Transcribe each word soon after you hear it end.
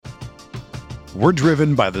We're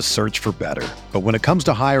driven by the search for better. But when it comes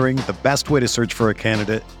to hiring, the best way to search for a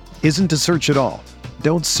candidate isn't to search at all.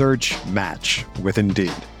 Don't search, match with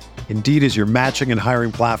Indeed. Indeed is your matching and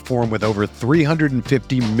hiring platform with over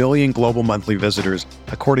 350 million global monthly visitors,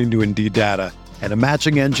 according to Indeed data, and a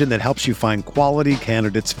matching engine that helps you find quality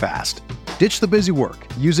candidates fast. Ditch the busy work.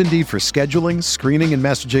 Use Indeed for scheduling, screening, and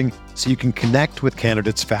messaging so you can connect with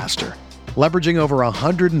candidates faster. Leveraging over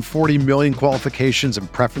 140 million qualifications and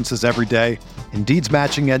preferences every day, Indeed's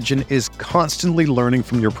matching engine is constantly learning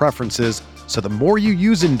from your preferences, so the more you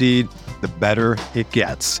use Indeed, the better it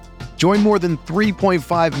gets. Join more than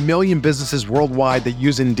 3.5 million businesses worldwide that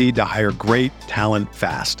use Indeed to hire great talent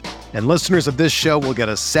fast. And listeners of this show will get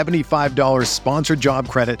a $75 sponsored job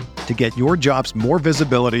credit to get your jobs more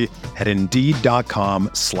visibility at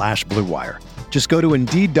Indeed.com/Blue Wire. Just go to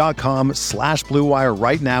Indeed.com/Blue Wire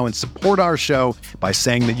right now and support our show by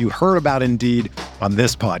saying that you heard about Indeed on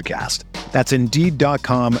this podcast. That's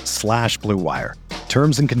Indeed.com/Blue Wire.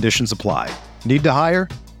 Terms and conditions apply. Need to hire?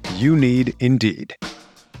 You need Indeed.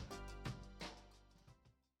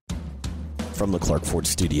 From the Clark Ford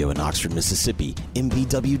Studio in Oxford, Mississippi,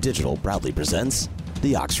 MVW Digital proudly presents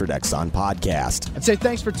the Oxford Exxon Podcast. I'd say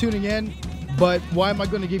thanks for tuning in, but why am I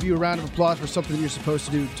going to give you a round of applause for something that you're supposed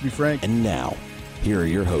to do, to be frank? And now, here are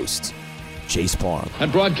your hosts, Chase Parham.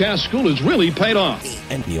 And broadcast school has really paid off.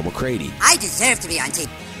 And Neil McCready. I deserve to be on TV.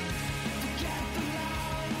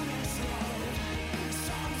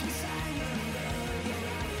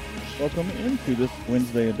 Welcome into this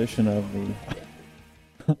Wednesday edition of the...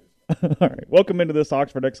 All right, welcome into this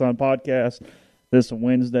Oxford Exxon podcast. This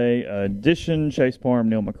Wednesday edition, Chase Parham,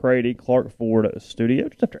 Neil McCready, Clark Ford Studio,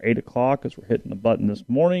 just after 8 o'clock as we're hitting the button this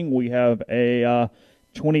morning. We have a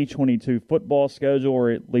 2022 football schedule,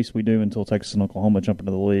 or at least we do until Texas and Oklahoma jump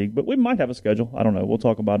into the league. But we might have a schedule. I don't know. We'll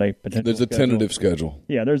talk about a potential There's a tentative schedule.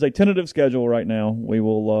 Yeah, there's a tentative schedule right now. We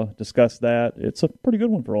will discuss that. It's a pretty good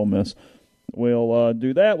one for Ole Miss. We'll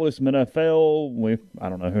do that. We'll do some NFL. I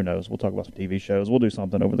don't know. Who knows? We'll talk about some TV shows. We'll do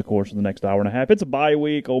something over the course of the next hour and a half. It's a bye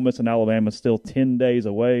week. Ole Miss and Alabama is still 10 days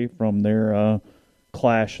away from their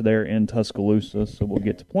clash there in Tuscaloosa. So we'll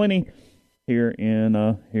get to plenty here in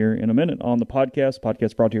a minute on the podcast.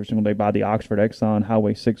 Podcast brought to you every single day by the Oxford Exxon,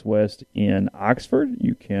 Highway 6 West in Oxford.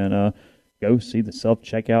 You can go see the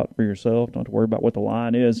self-checkout for yourself. Don't have to worry about what the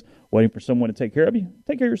line is. Waiting for someone to take care of you.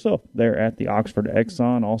 Take care of yourself there at the Oxford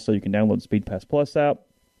Exxon. Also, you can download the SpeedPass Plus app,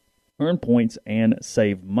 earn points, and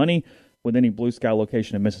save money with any Blue Sky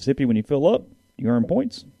location in Mississippi. When you fill up, you earn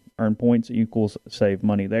points. Earn points equals save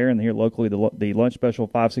money there. And here locally, the lunch special,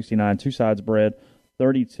 $5.69, 2 sides bread,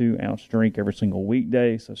 32-ounce drink every single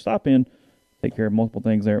weekday. So stop in, take care of multiple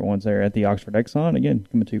things there at once there at the Oxford Exxon. Again,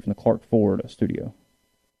 coming to you from the Clark Ford studio.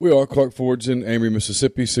 We are Clark Ford's in Amory,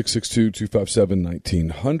 Mississippi,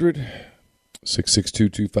 662-257-1900.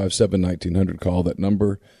 662-257-1900. Call that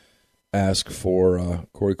number. Ask for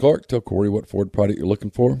Corey Clark. Tell Corey what Ford product you're looking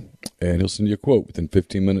for, and he'll send you a quote within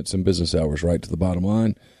 15 minutes in business hours, right to the bottom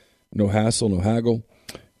line. No hassle, no haggle.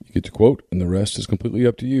 You get your quote, and the rest is completely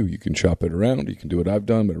up to you. You can shop it around. You can do what I've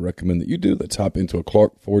done, but I recommend that you do. Let's hop into a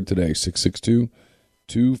Clark Ford today,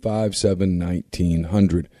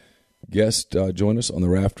 662-257-1900. Guest, join us on the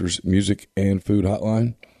Rafters Music and Food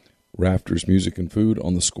Hotline. Rafters Music and Food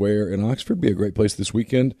on the Square in Oxford. Be a great place this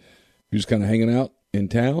weekend. You're just kind of hanging out in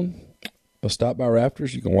town. Stop by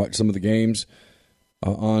Rafters. You can watch some of the games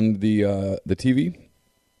on the TV.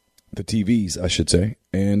 The TVs, I should say.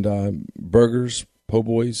 And burgers, po'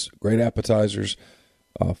 boys, great appetizers,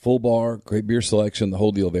 full bar, great beer selection, the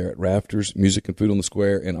whole deal there at Rafters Music and Food on the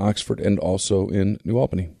Square in Oxford and also in New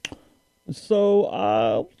Albany. So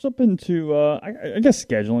let's jump into, I guess,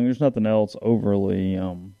 scheduling. There's nothing else overly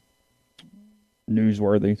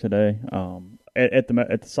newsworthy today. At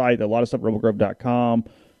the site, a lot of stuff, rebelgrove.com.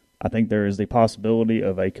 I think there is the possibility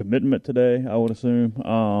of a commitment today, I would assume.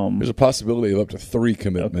 There's a possibility of up to 3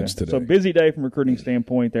 commitments today. So busy day from a recruiting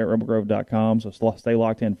standpoint there at rebelgrove.com, so stay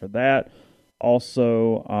locked in for that.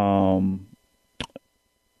 Also,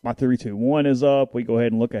 my 3-2-1 is up. We go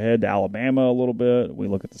ahead and look ahead to Alabama a little bit. We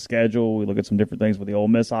look at the schedule. We look at some different things with the Ole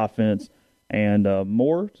Miss offense and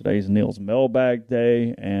more. Today's Neil's Mailbag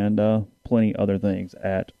Day and plenty other things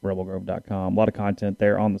at rebelgrove.com. A lot of content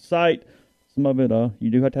there on the site. Some of it you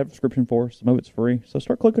do have to have a subscription for. Some of it's free. So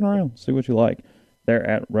start clicking around. See what you like there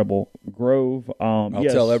at Rebel Grove. I'll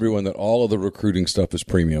tell everyone that all of the recruiting stuff is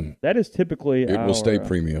premium. That is typically It will stay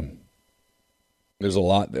premium. There's a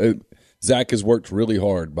lot. Zach has worked really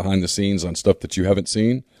hard behind the scenes on stuff that you haven't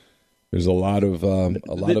seen. There's a lot of the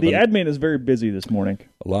admin is very busy this morning.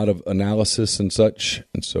 A lot of analysis and such,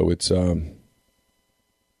 and so it's a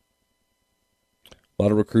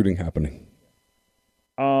lot of recruiting happening.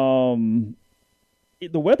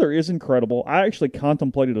 The weather is incredible. I actually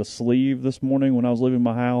contemplated a sleeve this morning when I was leaving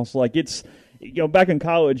my house. Like it's, back in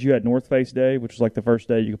college you had North Face Day, which was like the first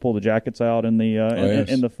day you could pull the jackets out in the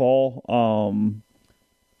in the fall.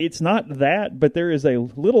 It's not that, but there is a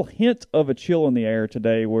little hint of a chill in the air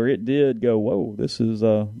today where it did go, whoa, this is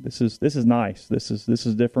nice. This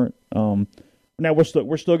is different. Now we're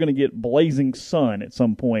still going to get blazing sun at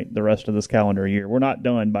some point the rest of this calendar year. We're not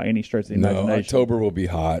done by any stretch of the imagination. No, October will be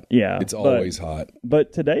hot. Yeah, it's always hot.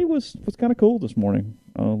 But today was kind of cool this morning,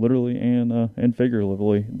 literally and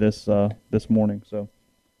figuratively this morning. So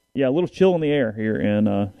yeah, a little chill in the air here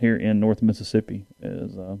in North Mississippi.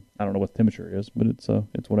 Is I don't know what the temperature is, but it's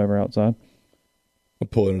whatever outside. I'm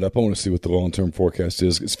pulling it up. I want to see what the long-term forecast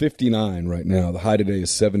is. It's 59 right now. The high today is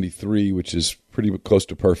 73, which is pretty close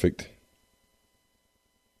to perfect.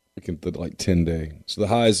 Looking at the 10-day. So the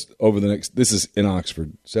highs over the next, this is in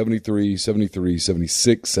Oxford, 73, 73,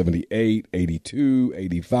 76, 78, 82,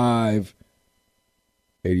 85,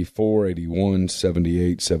 84, 81,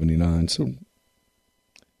 78, 79. So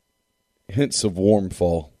hints of warm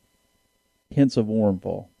fall. Hints of warm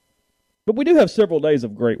fall. But we do have several days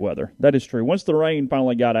of great weather. That is true. Once the rain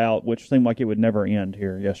finally got out, which seemed like it would never end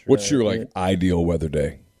here yesterday. What's your ideal weather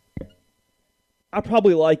day? I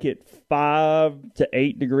probably like it 5 to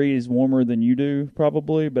 8 degrees warmer than you do,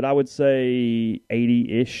 probably. But I would say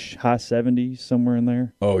 80-ish, high 70s, somewhere in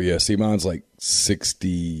there. Oh, yeah. See, mine's like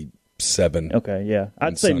 67. Okay, yeah.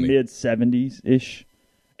 I'd say sunny. mid-70s-ish.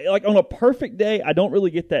 Like on a perfect day, I don't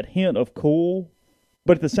really get that hint of cool.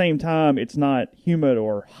 But at the same time, it's not humid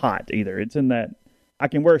or hot either. It's in that I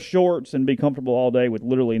can wear shorts and be comfortable all day with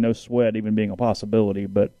literally no sweat even being a possibility.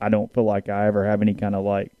 But I don't feel like I ever have any kind of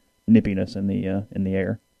nippiness in the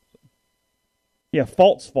air. Yeah,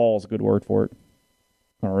 false fall is a good word for it.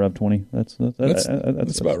 On a Rev 20, that's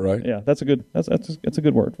about right. Yeah, that's a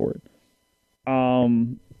good word for it.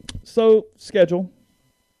 So schedule.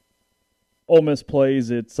 Ole Miss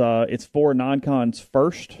plays its 4 non-cons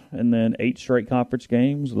first, and then 8 straight conference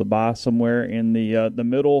games with a bye somewhere in the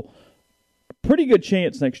middle. Pretty good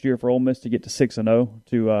chance next year for Ole Miss to get to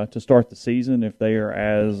 6-0 to start the season if they are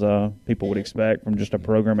as people would expect from just a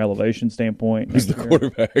program elevation standpoint. Who's the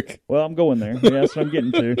quarterback? Well, I'm going there. Yeah, that's what I'm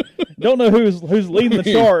getting to. Don't know who's leading the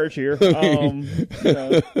charge here.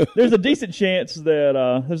 There's a decent chance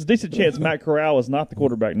that Matt Corral is not the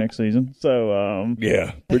quarterback next season. So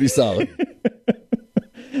yeah, pretty solid.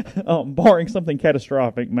 Barring something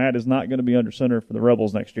catastrophic, Matt is not going to be under center for the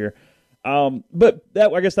Rebels next year. But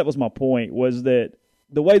I guess that was my point, was that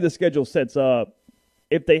the way the schedule sets up,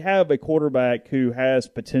 if they have a quarterback who has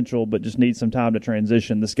potential but just needs some time to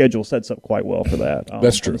transition, the schedule sets up quite well for that.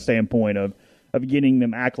 That's true. From the standpoint of getting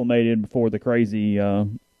them acclimated before the crazy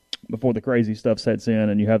stuff sets in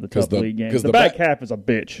and you have the tough league games. The back half is a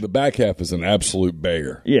bitch. The back half is an absolute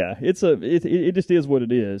bear. Yeah, it just is what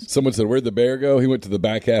it is. Someone said, "Where'd the bear go?" He went to the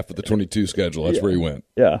back half of the 22 schedule. That's where he went.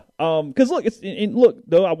 Yeah. Because look,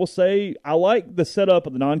 though, I will say I like the setup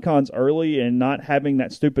of the non-cons early and not having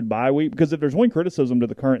that stupid bye week, because if there's one criticism to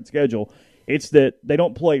the current schedule, it's that they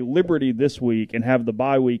don't play Liberty this week and have the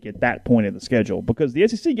bye week at that point in the schedule, because the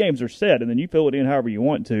SEC games are set and then you fill it in however you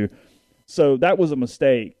want to. So that was a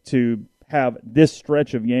mistake to have this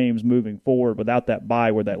stretch of games moving forward without that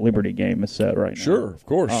bye where that Liberty game is set right now. Sure, of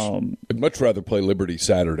course. I'd much rather play Liberty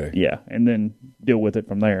Saturday. Yeah, and then deal with it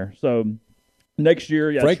from there. So next year,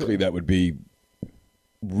 yeah, frankly, that would be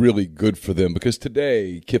really good for them, because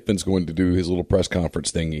today Kiffin's going to do his little press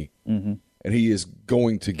conference thingy, and he is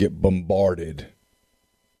going to get bombarded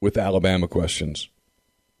with Alabama questions.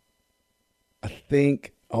 I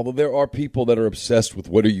think, although there are people that are obsessed with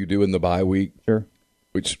what do you do in the bye week, sure,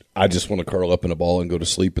 which I just want to curl up in a ball and go to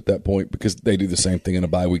sleep at that point, because they do the same thing in a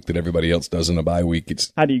bye week that everybody else does in a bye week.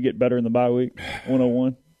 It's how do you get better in the bye week?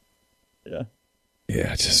 101. Yeah.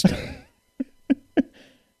 Yeah, just. Did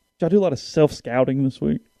y'all do a lot of self-scouting this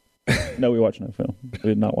week? No, we watched no film. We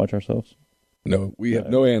did not watch ourselves. No, we have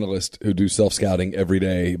no analysts who do self-scouting every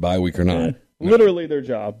day, bye week or not. Yeah. No. Literally their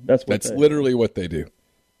job. That's literally what they do.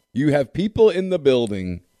 You have people in the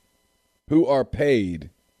building who are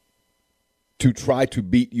paid to try to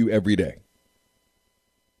beat you every day.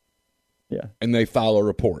 Yeah. And they file a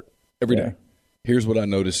report every day. Here's what I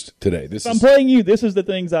noticed today. If I'm playing you, this is the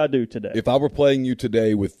things I do today. If I were playing you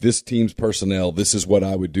today with this team's personnel, this is what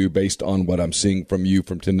I would do based on what I'm seeing from you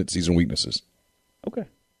from tendencies and weaknesses. Okay.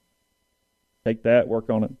 Take that, work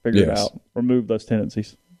on it, figure it out, remove those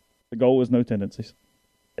tendencies. The goal is no tendencies,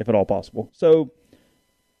 if at all possible. So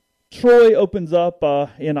Troy opens up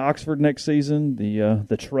in Oxford next season.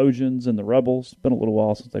 The Trojans and the Rebels. It's been a little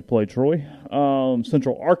while since they played Troy.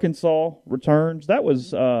 Central Arkansas returns. That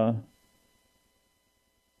was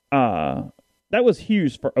That was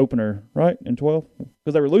huge for opener, right, in 12?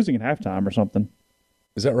 Because they were losing at halftime or something.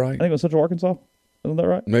 Is that right? I think it was Central Arkansas. Isn't that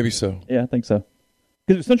right? Maybe so. Yeah, I think so.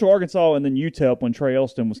 Because it was Central Arkansas and then UTEP when Trey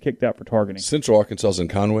Elston was kicked out for targeting. Central Arkansas's in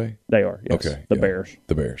Conway? They are, yes. Okay. The Bears.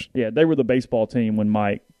 The Bears. Yeah, they were the baseball team when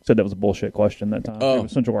Mike said that was a bullshit question that time. Oh. It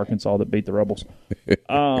was Central Arkansas that beat the Rebels.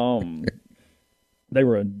 They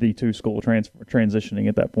were a D2 school transitioning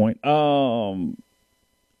at that point.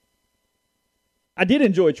 I did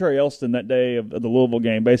enjoy Trey Elston that day of the Louisville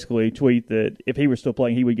game basically tweet that if he were still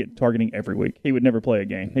playing, he would get targeting every week. He would never play a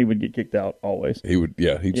game. He would get kicked out always. He would,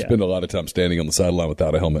 he'd spend a lot of time standing on the sideline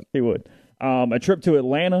without a helmet. He would. A trip to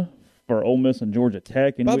Atlanta for Ole Miss and Georgia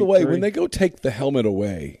Tech. By the way, 3. when they go take the helmet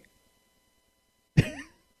away,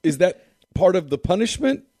 is that part of the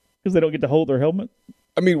punishment? Because they don't get to hold their helmet?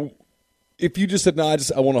 I mean, if you just said, no,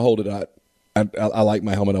 I want to hold it, I like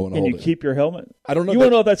my helmet, I want to hold it. Can you keep your helmet? I don't know. You want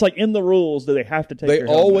to know if that's like in the rules, do they have to take They your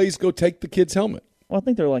helmet? always go take the kid's helmet. Well, I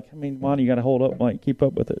think they're like, why do you got to hold up, like, keep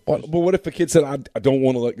up with it? But what if a kid said, I don't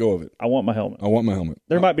want to let go of it? I want my helmet. I want my helmet.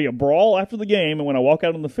 There might be a brawl after the game, and when I walk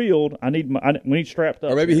out on the field, we need strapped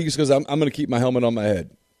up. Or maybe he just goes, I'm going to keep my helmet on my head.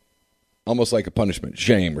 Almost like a punishment,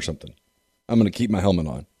 shame or something. I'm going to keep my helmet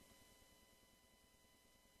on.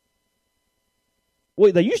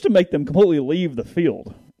 Well, they used to make them completely leave the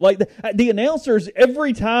field. Like, the announcers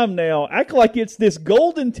every time now act like it's this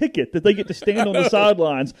golden ticket that they get to stand on the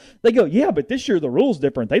sidelines. They go, yeah, but this year the rule's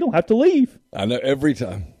different. They don't have to leave. I know, every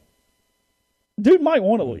time. Dude might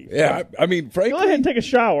want to leave. Yeah, I mean, frankly, go ahead and take a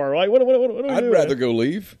shower. Like, what are we I'd doing? rather go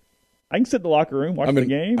leave. I can sit in the locker room, watch the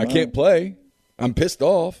game. I can't play. I'm pissed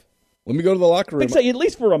off. Let me go to the locker room. They say at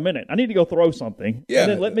least for a minute. I need to go throw something. Yeah,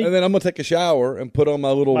 and then I'm going to take a shower and put on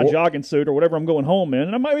my jogging suit or whatever I'm going home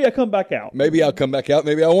in, and maybe I come back out. Maybe I'll come back out.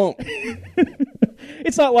 Maybe I won't.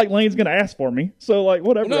 It's not like Lane's going to ask for me. So, like,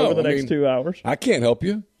 whatever over the next 2 hours. I can't help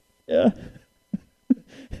you. Yeah.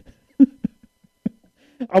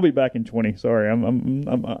 I'll be back in 20. Sorry, I'm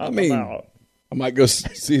out. I might go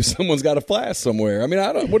see if someone's got a flask somewhere. I mean,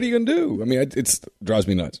 what are you going to do? I mean, it drives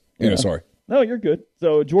me nuts. Yeah. Sorry. No, you're good.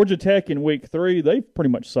 So Georgia Tech in week 3, they've pretty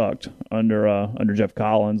much sucked under Jeff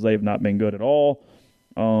Collins. They've not been good at all.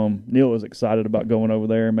 Neil is excited about going over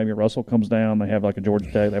there. Maybe Russell comes down. They have like a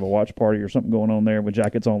Georgia Tech. They have a watch party or something going on there with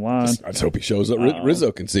Jackets Online. I just hope he shows up.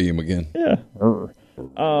 Rizzo can see him again. Yeah.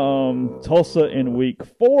 Tulsa in week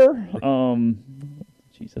 4.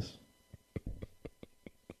 Jesus.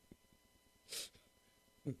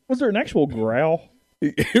 Was there an actual growl?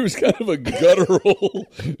 It was kind of a guttural.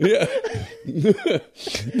 Yeah.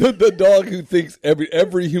 the dog who thinks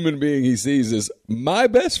every human being he sees is my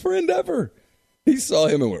best friend ever. He saw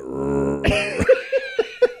him and went,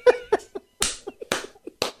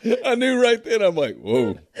 I knew right then. I'm like,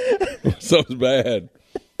 whoa, something's bad.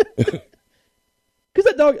 Because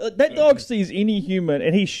that dog sees any human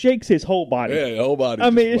and he shakes his whole body. Yeah, whole body. I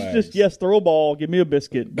mean, it's just, yes, throw a ball, give me a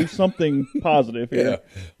biscuit, do something positive here.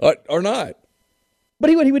 Yeah, or not. But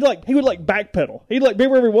he would backpedal. He'd like be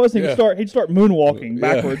wherever he was, and he'd start moonwalking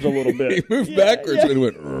backwards a little bit. He moved backwards and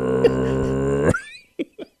went.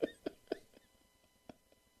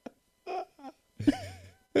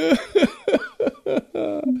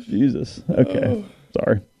 Jesus. Okay.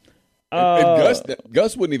 Sorry. And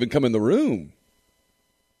Gus wouldn't even come in the room.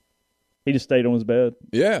 He just stayed on his bed.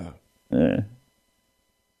 Yeah.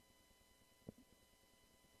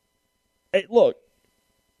 Hey, look.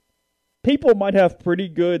 People might have pretty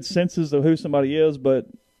good senses of who somebody is, but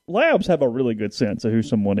labs have a really good sense of who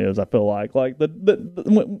someone is. I feel like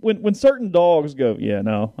when certain dogs go, yeah,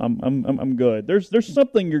 no, I'm good. There's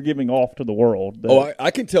something you're giving off to the world.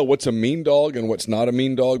 I can tell what's a mean dog and what's not a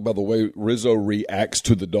mean dog by the way Rizzo reacts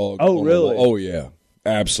to the dog. Oh, really? Oh, yeah,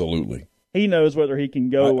 absolutely. He knows whether he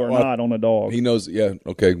can go or not on a dog. He knows. Yeah,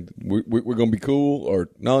 okay, we're going to be cool, or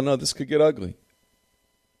no, this could get ugly.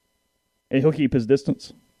 And he'll keep his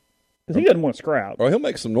distance. Because he doesn't want to scrap. Or he'll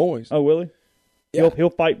make some noise. Oh, will he? Yeah. He'll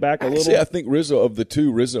fight back a little? See, I think Rizzo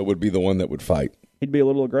would be the one that would fight. He'd be a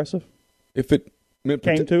little aggressive? If it meant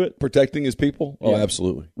came to it? Protecting his people? Oh,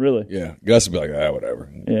 absolutely. Really? Yeah. Gus would be like,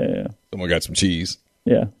 whatever. Yeah. Someone got some cheese.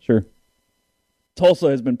 Yeah, sure. Tulsa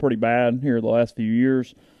has been pretty bad here the last few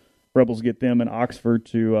years. Rebels get them in Oxford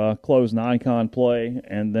to close non-con play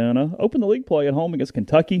and then open the league play at home against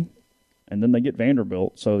Kentucky. And then they get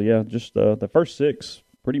Vanderbilt. So, yeah, just the first 6,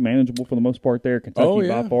 pretty manageable for the most part there. Kentucky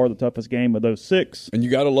by far the toughest game of those 6. And you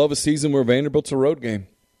got to love a season where Vanderbilt's a road game.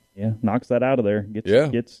 Yeah, knocks that out of there.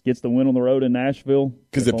 Gets the win on the road in Nashville.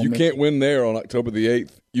 Because if you can't win there on October the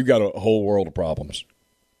 8th, you got a whole world of problems.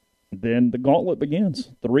 Then the gauntlet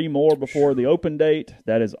begins. 3 more before the open date.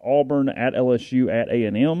 That is Auburn at LSU at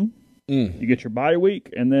A&M. You get your bye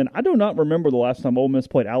week, and then I do not remember the last time Ole Miss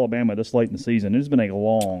played Alabama this late in the season. It's been a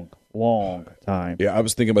long, long time. Yeah, I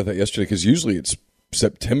was thinking about that yesterday because usually it's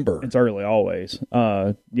September. It's early always.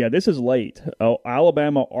 This is late.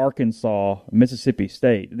 Alabama, Arkansas, Mississippi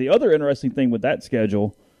State. The other interesting thing with that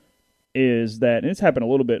schedule is that, and it's happened a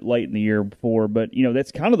little bit late in the year before, but,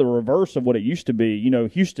 that's kind of the reverse of what it used to be.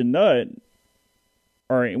 Houston Nutt,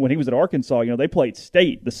 or when he was at Arkansas, they played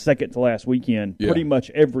State the second to last weekend pretty much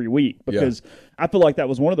every week because I feel like that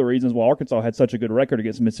was one of the reasons why Arkansas had such a good record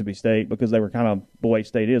against Mississippi State, because they were kind of the way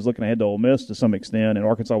State is, looking ahead to Ole Miss to some extent, and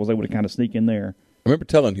Arkansas was able to kind of sneak in there. I remember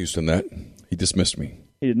telling Houston that. He dismissed me.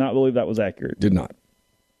 He did not believe that was accurate. Did not.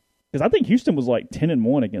 Because I think Houston was like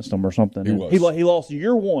 10-1 against them or something. He was. He lost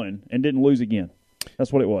year one and didn't lose again.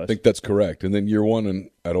 That's what it was. I think that's correct. And then year one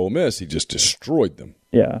at Ole Miss, he just destroyed them.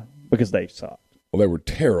 Yeah, because they sucked. Well, they were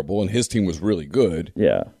terrible, and his team was really good.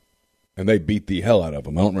 Yeah. And they beat the hell out of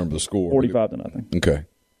them. I don't remember the score. 45-0. Okay.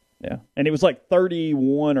 Yeah. And it was like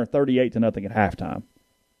 31 or 38-0 at halftime.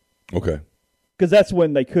 Okay. Because that's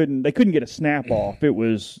when they couldn't get a snap off. It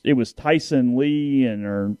was Tyson Lee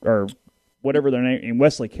or whatever their name, and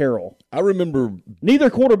Wesley Carroll. I remember neither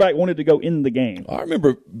quarterback wanted to go in the game. I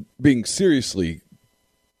remember being seriously,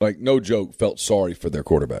 like no joke, felt sorry for their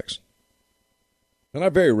quarterbacks. And I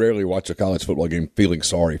very rarely watch a college football game feeling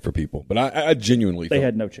sorry for people, but I genuinely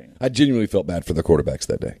had no chance. I genuinely felt bad for the quarterbacks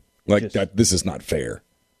that day. This is not fair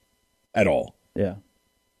at all. Yeah.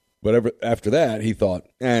 But after that, he thought,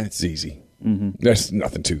 it's easy. Mm-hmm. There's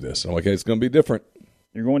nothing to this. I'm like, it's going to be different.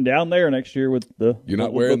 You're going down there next year with the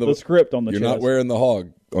script on the chest. You're not wearing the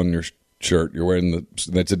hog on your shirt. You're wearing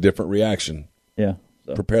that's a different reaction. Yeah.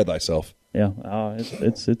 So. Prepare thyself. Yeah.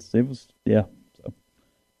 It was.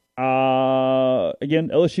 Again,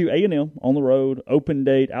 LSU A&M on the road, open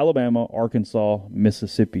date, Alabama, Arkansas,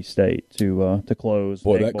 Mississippi State to close.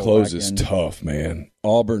 Boy, that close is tough, man.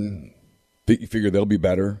 Auburn, you figure they'll be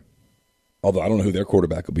better. Although I don't know who their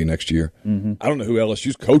quarterback will be next year. Mm-hmm. I don't know who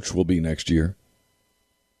LSU's coach will be next year.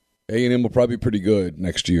 A&M will probably be pretty good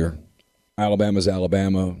next year. Alabama's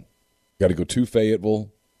Alabama. Got to go to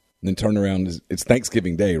Fayetteville. And then turn around. It's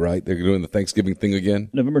Thanksgiving Day, right? They're doing the Thanksgiving thing again?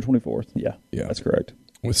 November 24th. Yeah. That's correct.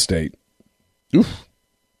 With State. Oof.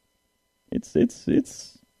 It's a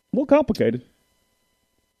little complicated.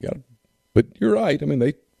 Yeah. But you're right. I mean,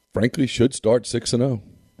 they frankly should start 6-0.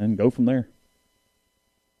 And go from there.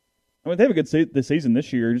 I mean, they have a good this season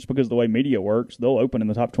this year just because of the way media works. They'll open in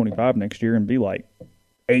the top 25 next year and be like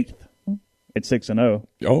 8th at 6-0.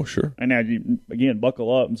 Oh, sure. And now, again,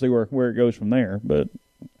 buckle up and see where it goes from there. But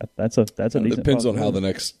that's a decent. It depends on how the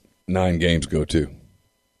next 9 games go, too.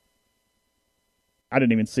 I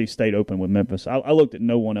didn't even see State open with Memphis. I looked at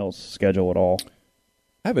no one else's schedule at all.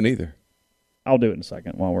 I haven't either. I'll do it in a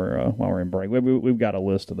second while we're in break. We've got a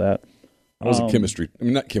list of that. I was not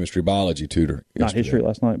chemistry, biology tutor. Yesterday. Not history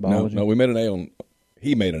last night, biology? No, we made an A on –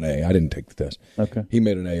 he made an A. I didn't take the test. Okay. He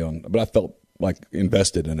made an A on – but I felt like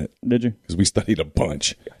invested in it. Did you? Because we studied a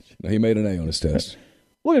bunch. Gotcha. No, he made an A on his test.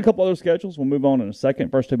 Look at a couple other schedules. We'll move on in a second.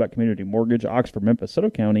 First, two about Community Mortgage, Oxford, Memphis, Soto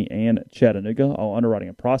County, and Chattanooga. All underwriting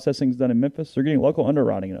and processing is done in Memphis. They're getting local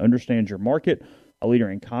underwriting and understands your market, a leader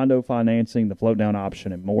in condo financing, the float-down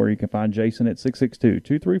option, and more. You can find Jason at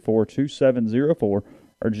 662-234-2704 or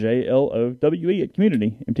JLOWE at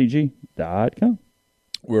communitymtg.com.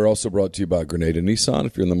 We're also brought to you by Grenada Nissan.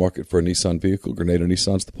 If you're in the market for a Nissan vehicle, Grenada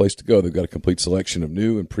Nissan's the place to go. They've got a complete selection of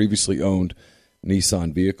new and previously owned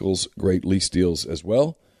Nissan vehicles, great lease deals as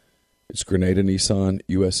well. It's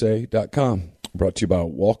GrenadaNissanUSA.com. Brought to you by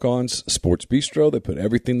Walk-Ons Sports Bistro. They put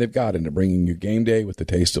everything they've got into bringing you game day with the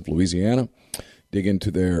taste of Louisiana. Dig into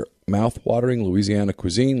their mouth-watering Louisiana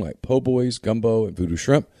cuisine like po' boys, gumbo, and voodoo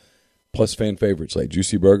shrimp, plus fan favorites like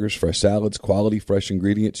juicy burgers, fresh salads, quality fresh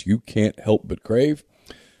ingredients you can't help but crave.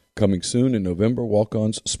 Coming soon in November,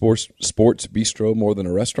 Walk-Ons Sports Bistro, more than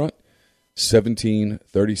a restaurant.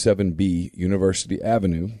 1737B University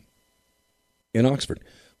Avenue in Oxford.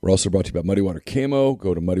 We're also brought to you by Muddy Water Camo.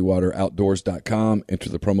 Go to muddywateroutdoors.com, enter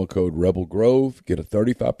the promo code Rebel Grove, get a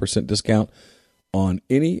 35% discount on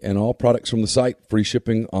any and all products from the site, free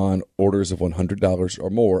shipping on orders of $100 or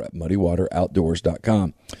more at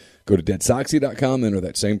muddywateroutdoors.com. Go to deadsoxy.com, enter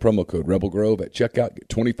that same promo code Rebel Grove at checkout, get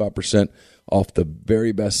 25% off the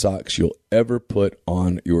very best socks you'll ever put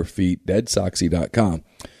on your feet, deadsoxy.com.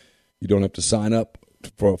 You don't have to sign up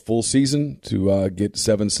for a full season to get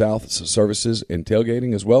 7 South services and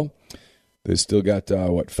tailgating as well. They've still got,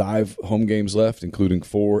 5 home games left, including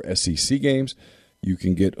 4 SEC games. You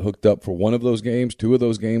can get hooked up for one of those games, 2 of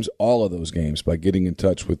those games, all of those games by getting in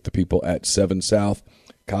touch with the people at 7 South.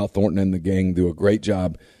 Kyle Thornton and the gang do a great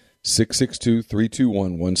job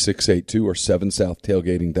 662-321-1682 or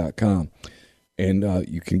 7southtailgating.com. And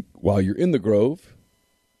you can, while you're in the Grove,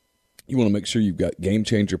 you want to make sure you've got Game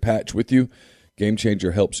Changer patch with you. Game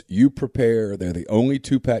Changer helps you prepare. They're the only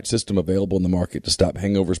 2-patch system available in the market to stop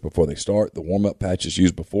hangovers before they start. The warm-up patch is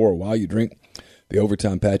used before or while you drink. The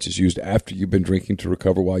overtime patch is used after you've been drinking to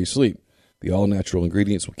recover while you sleep. The all-natural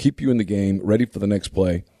ingredients will keep you in the game, ready for the next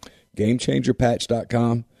play.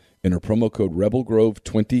 GameChangerPatch.com. Enter promo code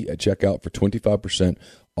RebelGrove20 at checkout for 25%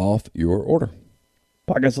 off your order.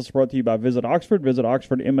 Podcast is brought to you by Visit Oxford. Visit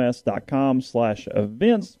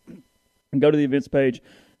oxfordms.com/events. And go to the events page.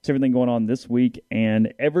 See everything going on this week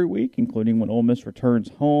and every week, including when Ole Miss returns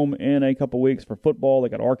home in a couple weeks for football. They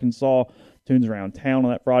got Arkansas tunes around town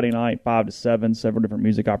on that Friday night, 5 to 7. Several different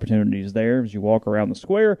music opportunities there as you walk around the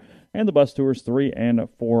square. And the bus tours 3 and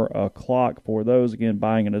 4 o'clock for those. Again,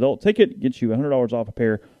 buying an adult ticket gets you $100 off a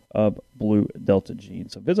pair of Blue Delta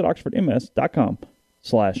jeans. So visit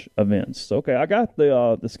oxfordms.com/events. Okay, I got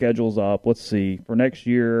the schedules up. Let's see. For next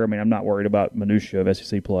year, I mean, I'm not worried about minutia of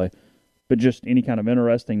SEC play, but just any kind of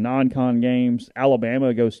interesting non-con games.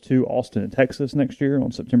 Alabama goes to Austin, Texas next year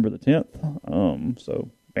on September the 10th. So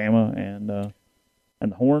Bama and the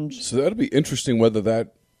Horns. So that'll be interesting whether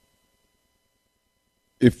that,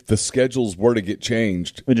 if the schedules were to get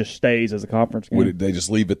changed, it just stays as a conference game. Would they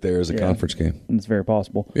just leave it there as a conference game? And it's very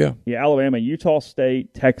possible. Yeah. Yeah, Alabama, Utah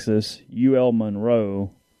State, Texas, UL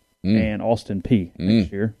Monroe, and Austin Peay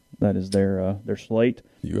next year. That is their slate.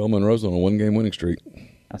 UL Monroe's on a 1-game winning streak.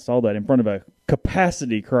 I saw that in front of a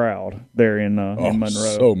capacity crowd there in Monroe.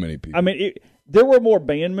 So many people. I mean, there were more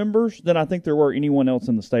band members than I think there were anyone else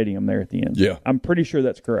in the stadium there at the end. Yeah. I'm pretty sure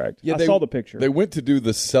that's correct. Yeah, I saw the picture. They went to do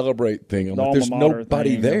the celebrate thing. I'm the like, there's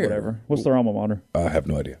nobody there. Whatever. What's their alma mater? I have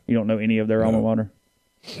no idea. You don't know any of their alma mater?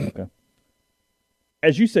 Okay.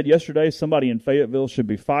 As you said yesterday, somebody in Fayetteville should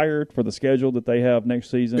be fired for the schedule that they have next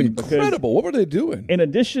season. Incredible. What were they doing? In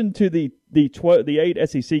addition to the 8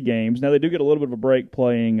 SEC games, now they do get a little bit of a break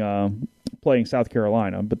playing South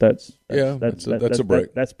Carolina, but that's a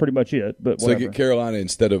break. That's pretty much it. But so they get Carolina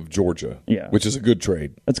instead of Georgia, which is a good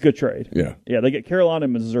trade. That's a good trade. Yeah. They get Carolina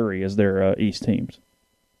and Missouri as their East teams.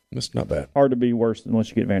 That's not bad. Hard to be worse unless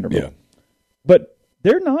you get Vanderbilt. Yeah. But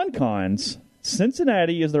their non-cons,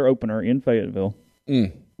 Cincinnati is their opener in Fayetteville.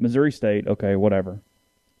 Missouri State, okay, whatever.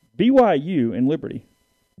 BYU and Liberty.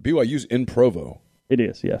 BYU's in Provo. It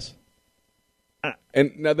is, yes.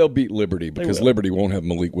 And now they'll beat Liberty because Liberty won't have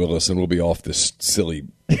Malik Willis and we'll be off this silly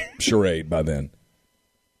charade by then.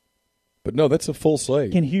 But no, that's a full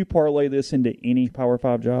slate. Can Hugh parlay this into any Power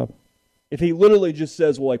 5 job? If he literally just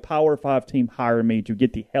says, well, a Power 5 team hired me to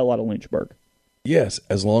get the hell out of Lynchburg. Yes,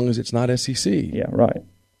 as long as it's not SEC. Yeah, right.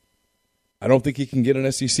 I don't think he can get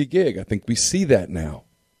an SEC gig. I think we see that now.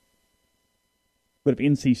 But if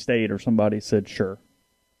NC State or somebody said sure.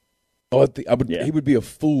 Oh, he would be a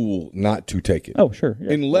fool not to take it. Oh, sure.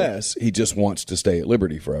 Yeah, unless he just wants to stay at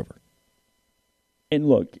Liberty forever. And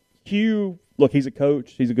look, Hugh, he's a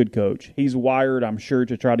coach. He's a good coach. He's wired, I'm sure,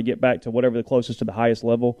 to try to get back to whatever the closest to the highest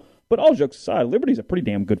level. But all jokes aside, Liberty's a pretty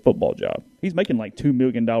damn good football job. He's making like $2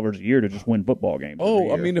 million a year to just win football games.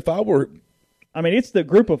 Oh, I mean, it's the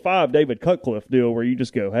Group of 5 David Cutcliffe deal where you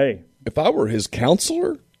just go, hey. If I were his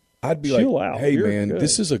counselor, I'd be chill like, out. Hey, man,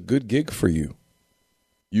 this is a good gig for you.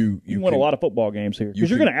 You win a lot of football games here because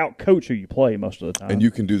you're going to out-coach who you play most of the time. And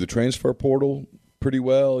you can do the transfer portal pretty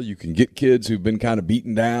well. You can get kids who've been kind of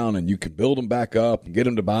beaten down, and you can build them back up and get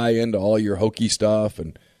them to buy into all your hokey stuff.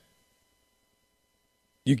 And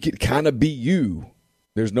you get kind of be you.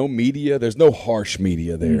 There's no media. There's no harsh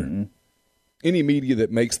media there. Mm-hmm. Any media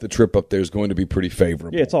that makes the trip up there is going to be pretty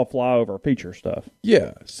favorable. Yeah, it's all flyover feature stuff.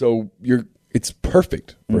 Yeah, so it's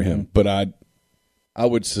perfect for him. But I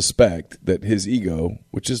would suspect that his ego,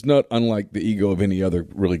 which is not unlike the ego of any other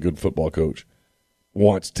really good football coach,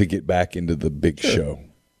 wants to get back into the big show.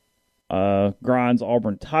 Grimes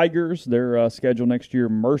Auburn Tigers, their schedule next year,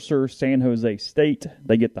 Mercer, San Jose State.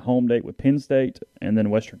 They get the home date with Penn State, and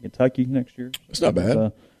then Western Kentucky next year. It's not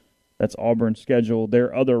bad. That's Auburn's schedule.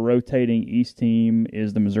 Their other rotating East team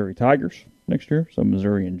is the Missouri Tigers next year. So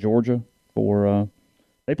Missouri and Georgia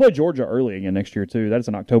they play Georgia early again next year, too. That's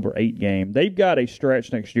an October 8 game. They've got a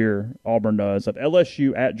stretch next year, Auburn does, of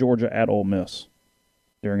LSU at Georgia at Ole Miss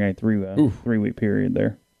during a three-week period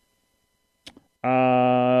there.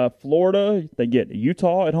 Florida, they get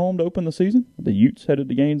Utah at home to open the season. The Utes headed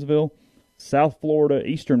to Gainesville. South Florida,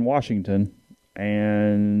 Eastern Washington,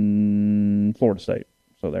 and Florida State.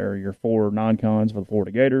 So there are your 4 non-cons for the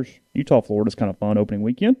Florida Gators. Utah, Florida's kind of fun opening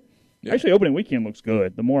weekend. Yeah. Actually, opening weekend looks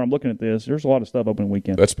good. The more I'm looking at this, there's a lot of stuff opening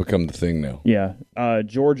weekend. That's become the thing now. Yeah.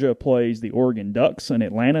 Georgia plays the Oregon Ducks in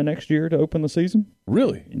Atlanta next year to open the season.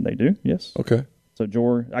 Really? And they do, yes. Okay. So,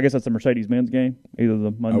 I guess that's the Mercedes-Benz game, either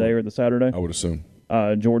the Monday or the Saturday. I would assume.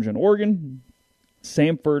 Georgia and Oregon,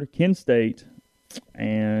 Samford, Kent State,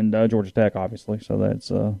 and Georgia Tech, obviously. So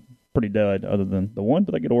that's pretty dud other than the one,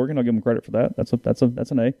 but I get Oregon. I'll give them credit for that.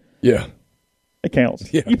 That's an A. Yeah. It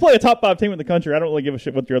counts. Yeah. You play a top 5 team in the country. I don't really give a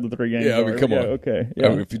shit what your other 3 games Yeah, I are. mean, come on. Okay. I Yeah.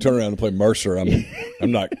 mean, if you turn around and play Mercer, I'm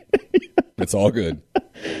not. It's all good.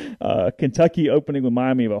 Kentucky opening with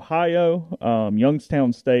Miami of Ohio,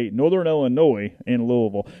 Youngstown State, Northern Illinois, and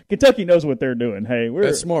Louisville. Kentucky knows what they're doing. Hey,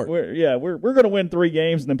 That's smart. We're going to win 3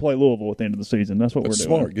 games and then play Louisville at the end of the season. That's what That's we're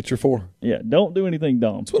doing. smart. Get your 4. Yeah, don't do anything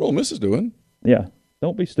dumb. That's what Ole Miss is doing. Yeah,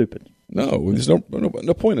 don't be stupid. No, there's no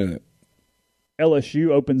point in it. LSU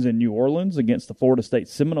opens in New Orleans against the Florida State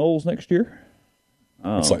Seminoles next year.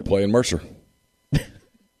 It's like playing Mercer. It's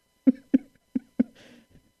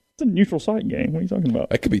a neutral site game. What are you talking about?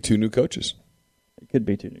 That could be 2 new coaches. It could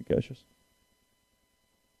be 2 new coaches.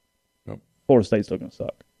 Nope. Florida State's still going to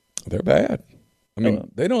suck. They're bad. I mean,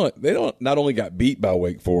 they don't not only got beat by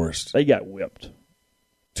Wake Forest They got whipped.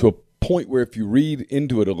 to a point where if you read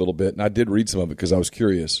into it a little bit, and I did read some of it because I was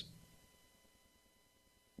curious,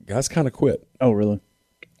 guys kind of quit. Oh, really?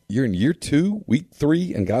 You're in year 2, week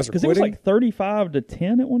 3, and guys are Because quitting. it was like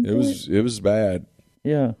 35-10 at one point. It was bad.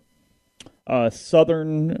 Yeah.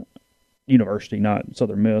 Southern University, not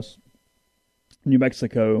Southern Miss, New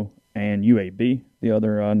Mexico, and UAB, the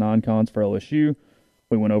other non-cons for LSU.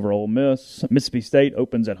 We went over Ole Miss. Mississippi State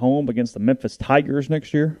opens at home against the Memphis Tigers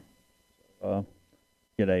next year.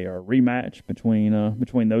 Get a rematch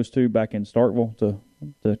between those two back in Starkville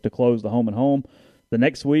to close the home and home. The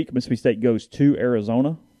next week, Mississippi State goes to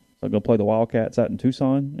Arizona. So they'll play the Wildcats out in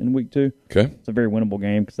Tucson in week 2. Okay. It's a very winnable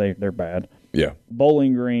game because they're bad. Yeah.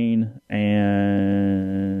 Bowling Green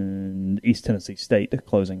and East Tennessee State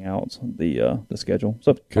closing out the schedule.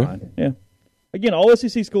 So fine. Yeah. Again, all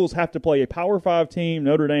SEC schools have to play a Power 5 team,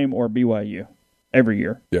 Notre Dame or BYU, every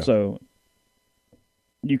year. Yeah. So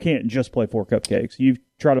you can't just play 4 cupcakes. You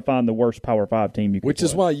try to find the worst Power 5 team you can. Which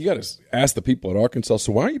is why you got to ask the people at Arkansas.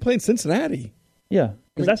 So why aren't you playing Cincinnati? Yeah,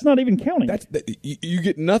 because that's not even counting. You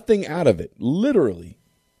get nothing out of it. Literally,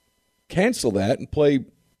 cancel that and play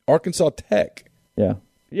Arkansas Tech. Yeah,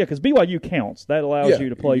 because BYU counts. That allows you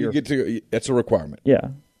to play that's a requirement. Yeah,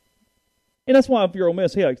 and that's why if you're Ole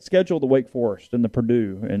Miss, schedule the Wake Forest and the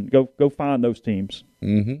Purdue and go find those teams.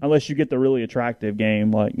 Mm-hmm. Unless you get the really attractive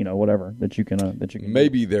game, like whatever that you can.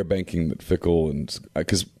 Maybe they're banking that Fickle and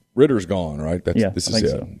because Ritter's gone, right? This is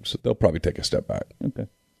it. So they'll probably take a step back. Okay.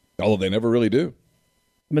 Although they never really do.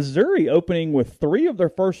 Missouri opening with 3 of their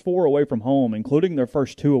first 4 away from home, including their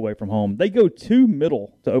first 2 away from home. They go to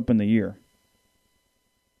Middle to open the year.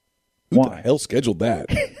 Who the hell scheduled that?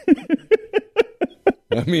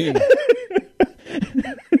 I mean,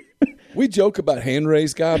 we joke about hand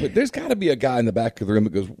raise guy, but there's got to be a guy in the back of the room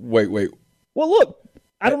that goes, wait. Well, look,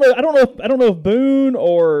 I don't know if Boone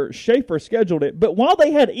or Schaefer scheduled it, but while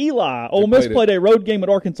they had Eli, Ole Miss played a road game at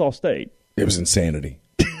Arkansas State. It was insanity.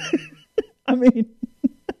 I mean,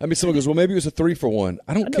 someone goes, well, maybe it was a 3-for-1.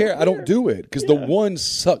 I don't care. I don't do it because the one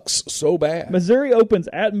sucks so bad. Missouri opens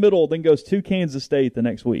at Middle, then goes to Kansas State the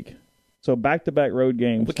next week. So back-to-back road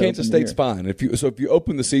games. But Kansas State's fine. If you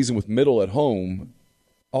open the season with Middle at home,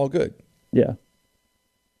 all good. Yeah.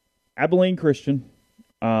 Abilene Christian,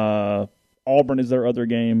 Auburn is their other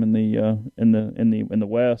game in the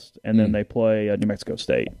West, and then they play New Mexico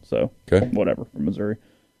State. So whatever for Missouri.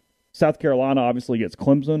 South Carolina obviously gets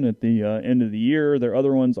Clemson at the end of the year. Their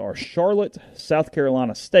other ones are Charlotte, South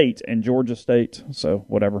Carolina State, and Georgia State. So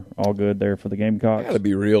whatever, all good there for the Gamecocks. Got to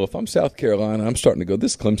be real. If I'm South Carolina, I'm starting to go,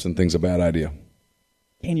 this Clemson thing's a bad idea.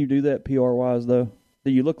 Can you do that PR-wise, though?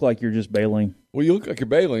 Do you look like you're just bailing? Well, you look like you're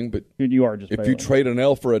bailing, but you are just if bailing. you trade an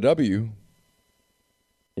L for a W.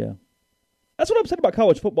 Yeah. That's what I'm saying about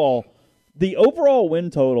college football. The overall win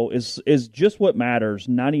total is just what matters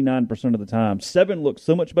 99% of the time. 7 looks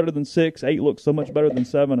so much better than 6. 8 looks so much better than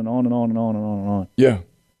 7, and on and on and on and on and on. Yeah.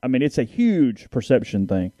 I mean, it's a huge perception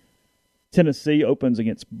thing. Tennessee opens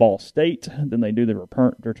against Ball State. Then they do the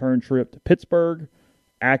return trip to Pittsburgh,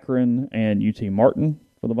 Akron, and UT Martin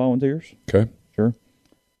for the Volunteers. Okay. Sure.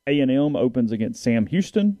 A&M opens against Sam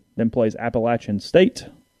Houston, then plays Appalachian State.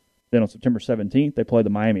 Then on September 17th, they play the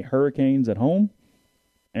Miami Hurricanes at home.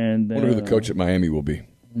 And then, I wonder who the coach at Miami will be.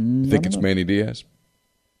 You think it's Manny Diaz?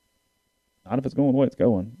 Not if it's going the way it's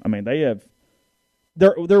going. I mean, they're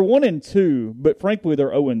 1-2, but frankly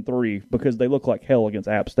they're 0-3 because they look like hell against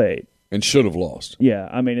App State. and should have lost. Yeah,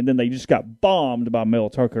 I mean, and then they just got bombed by Mel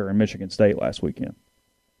Tucker and Michigan State last weekend.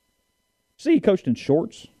 See, he coached in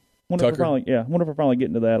shorts. Wonder if we're finally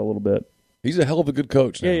getting to that a little bit. He's a hell of a good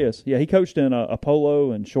coach now. Yeah, he is. Yeah, he coached in a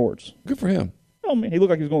polo and shorts. Good for him. Oh, man, he looked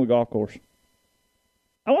like he was going to the golf course.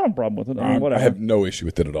 I don't have a problem with it. I mean, whatever. I have no issue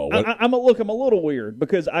with it at all. I'm a little weird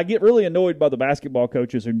because I get really annoyed by the basketball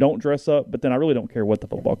coaches who don't dress up, but then I really don't care what the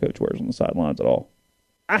football coach wears on the sidelines at all.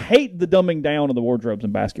 I hate the dumbing down of the wardrobes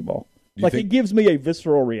in basketball. It gives me a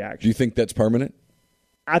visceral reaction. Do you think that's permanent?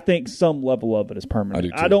 I think some level of it is permanent. I do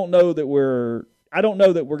too. I don't know that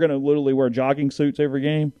we're going to literally wear jogging suits every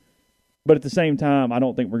game, but at the same time, I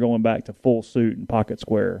don't think we're going back to full suit and pocket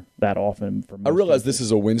square that often. I realize this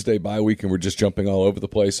is a Wednesday bye week and we're just jumping all over the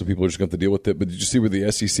place, so people are just going to have to deal with it. But did you see where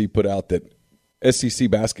the SEC put out that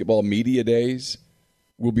SEC basketball media days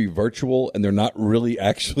will be virtual and they're not really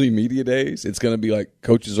actually media days? It's going to be like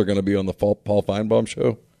coaches are going to be on the Paul Feinbaum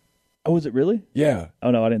show. Oh, is it really? Yeah. Oh,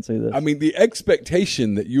 no, I didn't see this. I mean, the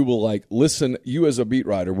expectation that you will listen, you as a beat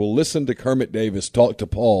writer will listen to Kermit Davis talk to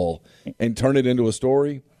Paul and turn it into a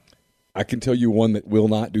story. I can tell you one that will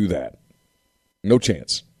not do that. No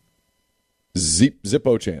chance.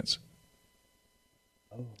 Zippo chance.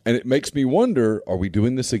 Oh. And it makes me wonder, are we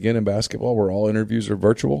doing this again in basketball where all interviews are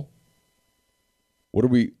virtual? What are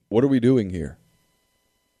we doing here?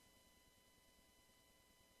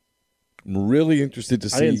 I'm really interested to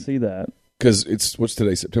see. I didn't see that. Because what's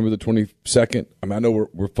today, September the 22nd? I mean, I know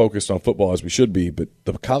we're focused on football as we should be, but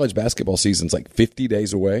the college basketball season's like 50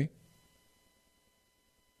 days away.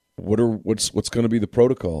 What's going to be the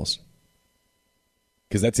protocols?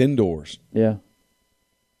 Because that's indoors. Yeah.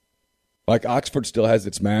 Like Oxford still has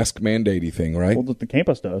its mask mandate thing, right? Well, the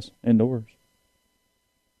campus does indoors.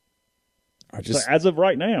 So as of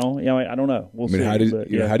right now, I don't know. We'll see. How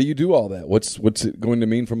do you do all that? What's it going to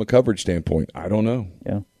mean from a coverage standpoint? I don't know.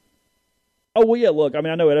 Yeah. Oh, well, yeah, look, I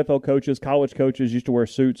mean, I know NFL coaches, college coaches used to wear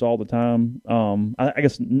suits all the time. I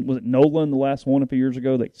guess, was it Nolan, the last one a few years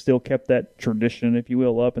ago, that still kept that tradition, if you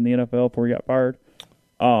will, up in the NFL before he got fired?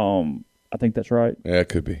 I think that's right. Yeah, it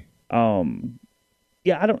could be.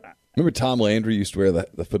 Yeah, I don't. Remember Tom Landry used to wear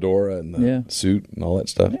the fedora and the suit and all that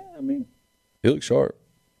stuff? Yeah, I mean. He looked sharp.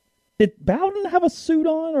 Did Bowden have a suit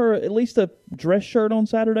on or at least a dress shirt on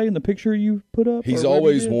Saturday in the picture you put up? He's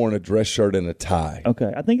always worn a dress shirt and a tie.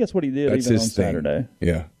 Okay. I think that's what he did even on Saturday.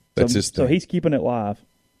 Yeah. That's his thing. So he's keeping it live.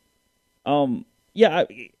 In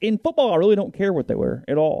football, I really don't care what they wear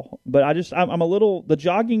at all. But I'm a little – the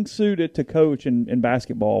jogging suit to coach in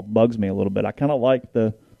basketball bugs me a little bit. I kind of like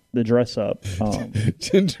the dress up.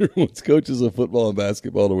 Ginger wants coaches of football and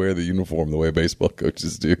basketball to wear the uniform the way baseball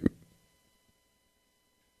coaches do.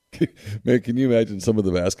 Man, can you imagine some of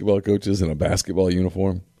the basketball coaches in a basketball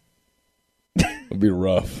uniform? It'd be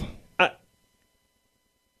rough.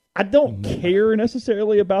 I don't care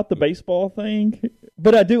necessarily about the baseball thing,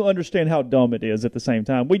 but I do understand how dumb it is at the same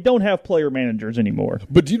time. We don't have player managers anymore.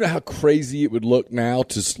 But do you know how crazy it would look now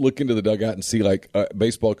to look into the dugout and see like a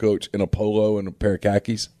baseball coach in a polo and a pair of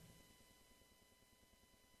khakis?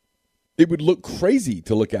 It would look crazy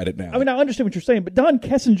to look at it now. I mean, I understand what you're saying, but Don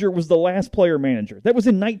Kessinger was the last player manager. That was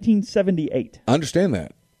in 1978. I understand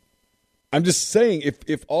that. I'm just saying,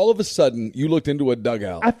 if all of a sudden you looked into a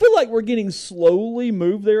dugout. I feel like we're getting slowly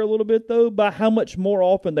moved there a little bit, though, by how much more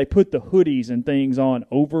often they put the hoodies and things on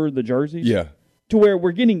over the jerseys. Yeah. To where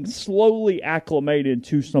we're getting slowly acclimated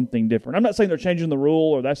to something different. I'm not saying they're changing the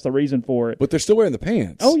rule or that's the reason for it. But they're still wearing the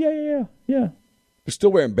pants. Oh, yeah. They're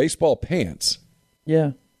still wearing baseball pants.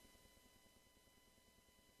 Yeah.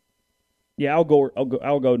 Yeah, I'll go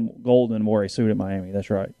Golden and wear a suit at Miami. That's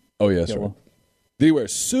right. Oh, yeah, that's right. Did he wear a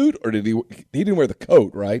suit or did he didn't wear the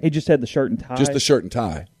coat, right? He just had the shirt and tie. Just the shirt and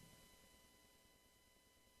tie.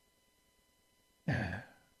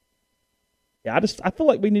 Yeah, I feel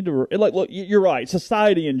like we need to look. You're right.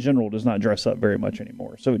 Society in general does not dress up very much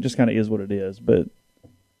anymore, so it just kind of is what it is. But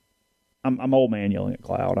I'm old man yelling at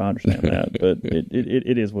cloud. I understand that, but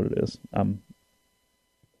it is what it is.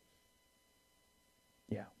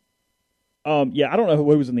 I don't know who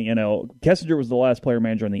was in the NL. Kessinger was the last player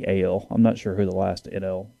manager in the AL. I'm not sure who the last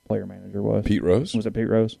NL player manager was. Pete Rose? Was it Pete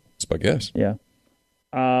Rose? That's my guess. Yeah.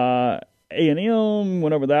 A&M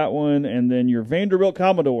went over that one, and then your Vanderbilt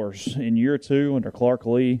Commodores in year 2 under Clark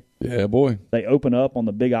Lee. Yeah, boy. They open up on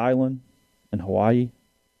the Big Island in Hawaii.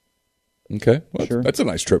 Okay. Well, sure. That's a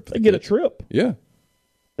nice trip. They get a trip. Yeah.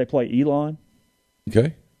 They play Elon.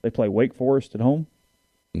 Okay. They play Wake Forest at home.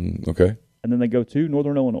 Okay. And then they go to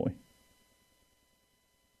Northern Illinois.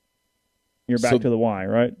 You're back to the Y,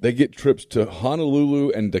 right? They get trips to Honolulu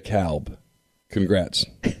and DeKalb. Congrats.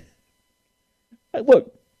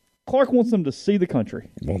 Look, Clark wants them to see the country.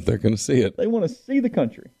 Well, they're going to see it. They want to see the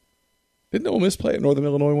country. Didn't Ole Miss play at Northern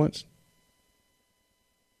Illinois once?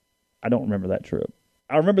 I don't remember that trip.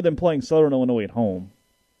 I remember them playing Southern Illinois at home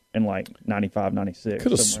in like 95, 96.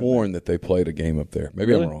 Could have sworn that they played a game up there.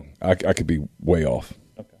 Maybe Really? I'm wrong. I could be way off.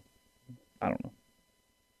 Okay. I don't know.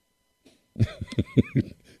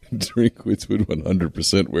 Drinkwitz would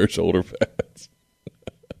 100% wear shoulder pads.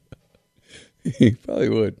 He probably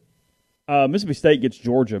would. Mississippi State gets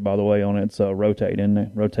Georgia, by the way, on its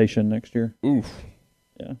rotation next year. Oof.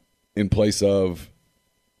 Yeah. In place of?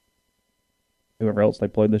 Whoever else they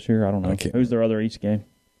played this year, I don't know. Who's their other East game?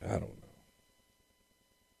 I don't know.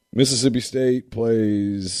 Mississippi State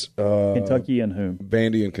plays Kentucky and whom?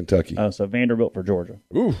 Vandy and Kentucky. So Vanderbilt for Georgia.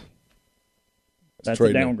 Ooh. That's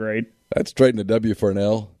a downgrade. That's trading a W for an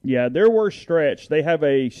L. Yeah, their worst stretch. They have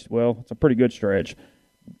it's a pretty good stretch.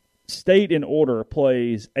 State in order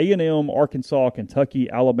plays A&M, Arkansas, Kentucky,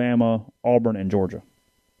 Alabama, Auburn, and Georgia.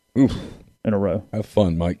 Oof. In a row. Have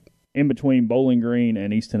fun, Mike. In between Bowling Green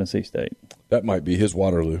and East Tennessee State. That might be his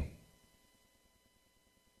Waterloo.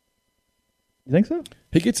 You think so?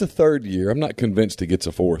 He gets a third year. I'm not convinced he gets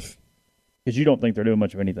a fourth. Because you don't think they're doing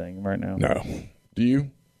much of anything right now. No. Do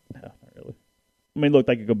you? No, not really. I mean, look,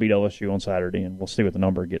 they could go beat LSU on Saturday, and we'll see what the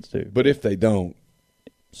number gets to. But if they don't,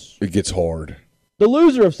 it gets hard. The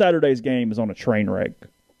loser of Saturday's game is on a train wreck.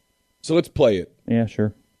 So let's play it. Yeah,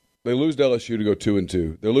 sure. They lose to LSU to go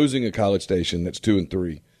 2-2. They're losing at College Station. That's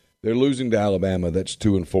 2-3. They're losing to Alabama. That's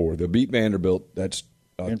 2-4. They'll beat Vanderbilt. That's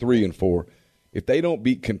 3-4. If they don't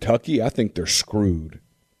beat Kentucky, I think they're screwed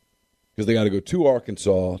because they got to go to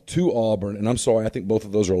Arkansas, to Auburn, and I'm sorry, I think both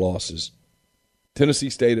of those are losses. Tennessee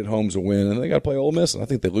State at home's a win, and they got to play Ole Miss, and I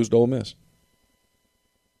think they lose to Ole Miss.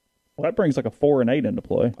 Well, that brings like a 4-8 into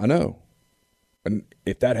play. I know. And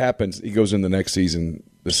if that happens, he goes in the next season,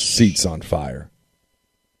 the seat's on fire.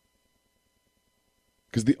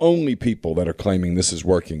 Because the only people that are claiming this is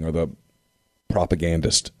working are the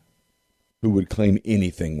propagandists who would claim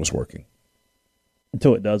anything was working.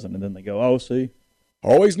 Until it doesn't, and then they go, oh, see.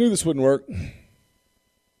 Always knew this wouldn't work.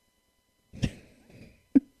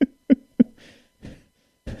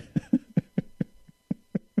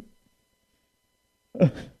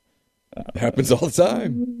 Happens all the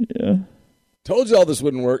time. Yeah. Told you all this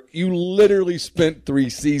wouldn't work. You literally spent 3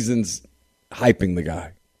 seasons hyping the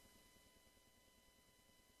guy.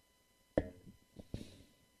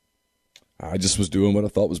 I just was doing what I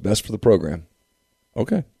thought was best for the program.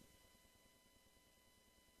 Okay.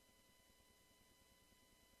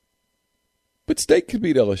 But State could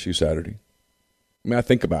beat LSU Saturday. I mean, I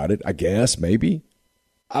think about it. I guess, maybe.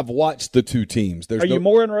 I've watched the two teams. Are you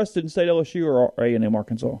more interested in State LSU or A&M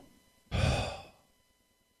Arkansas?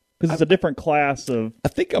 Because it's a different class of I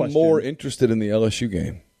think question. I'm more interested in the LSU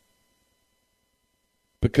game.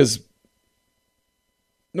 Because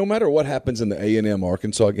no matter what happens in the A&M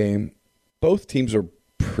Arkansas game, both teams are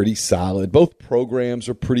pretty solid. Both programs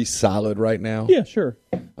are pretty solid right now. Yeah, sure.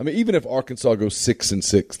 I mean, even if Arkansas goes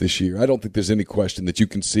 6-6 this year, I don't think there's any question that you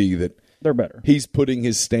can see that they're better. He's putting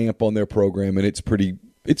his stamp on their program, and it's pretty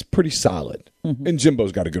solid. Mm-hmm. And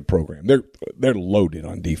Jimbo's got a good program. They're loaded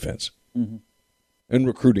on defense and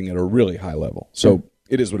recruiting at a really high level. So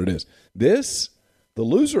it is what it is. The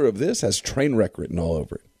loser of this has train wreck written all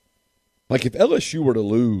over it. Like if LSU were to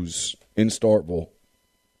lose in Starkville,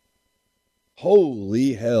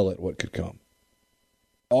 holy hell at what could come.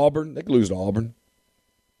 Auburn, they could lose to Auburn.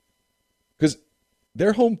 Because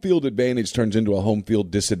their home field advantage turns into a home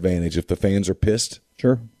field disadvantage if the fans are pissed.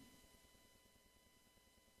 Sure.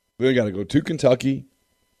 We got to go to Kentucky.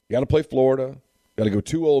 You got to play Florida. Got to go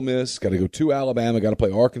to Ole Miss. Got to go to Alabama. Got to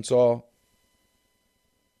play Arkansas.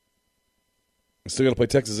 Still got to play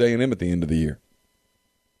Texas A&M at the end of the year.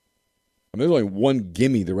 I mean, there's only one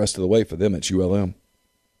gimme the rest of the way for them at ULM.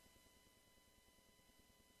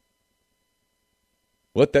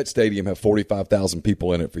 Let that stadium have 45,000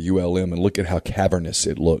 people in it for ULM, and look at how cavernous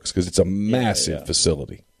it looks because it's a massive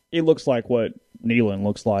facility. It looks like what Neyland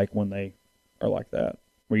looks like when they are like that,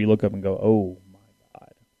 where you look up and go, oh, my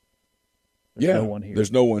God. There's no one here.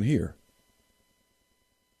 There's no one here.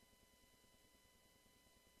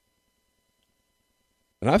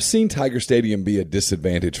 And I've seen Tiger Stadium be a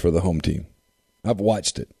disadvantage for the home team. I've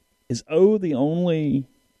watched it. Is O the only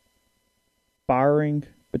firing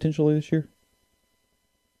potentially this year?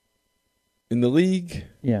 In the league?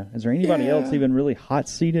 Yeah. Is there anybody else even really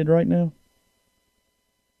hot-seated right now?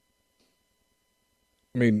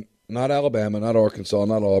 I mean, not Alabama, not Arkansas,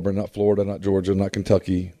 not Auburn, not Florida, not Georgia, not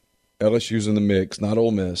Kentucky. LSU's in the mix, not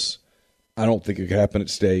Ole Miss. I don't think it could happen at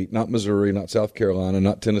State. Not Missouri, not South Carolina,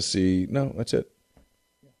 not Tennessee. No, that's it.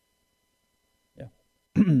 Yeah.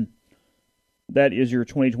 that is your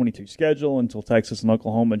 2022 schedule until Texas and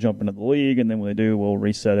Oklahoma jump into the league, and then when they do, we'll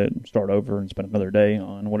reset it and start over and spend another day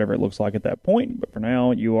on whatever it looks like at that point. But for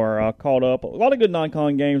now, you are caught up. A lot of good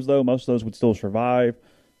non-con games, though. Most of those would still survive.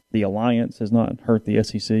 The Alliance has not hurt the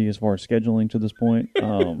SEC as far as scheduling to this point.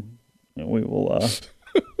 We will...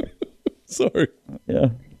 Sorry. Yeah.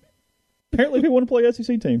 Apparently people want to play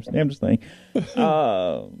SEC teams. I'm just saying.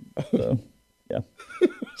 So, yeah.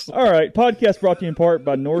 All right. Podcast brought to you in part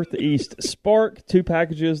by Northeast Spark. 2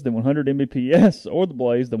 packages, the 100 Mbps or the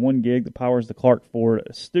Blaze, the 1 gig that powers the Clark Ford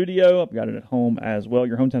studio. I've got it at home as well.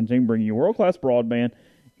 Your hometown team bringing you world-class broadband.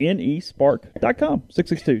 nespark.com.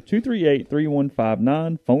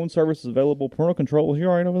 662-238-3159. Phone service is available. Parental controls. You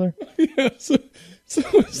all right over there? Yes.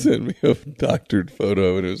 Someone sent me a doctored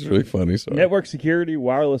photo, and it was really funny. Sorry. Network security,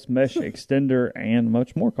 wireless mesh extender, and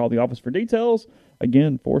much more. Call the office for details.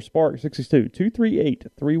 Again, for Spark,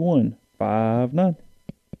 662-238-3159.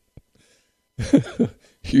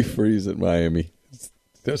 Hugh Freeze at Miami.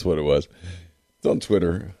 That's what it was. It's on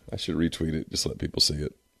Twitter. I should retweet it. Just let people see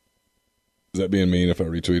it. Is that being mean if I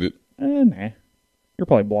retweet it? Nah. You're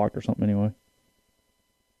probably blocked or something anyway.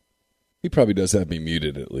 He probably does have me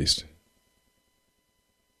muted at least.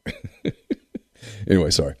 Anyway,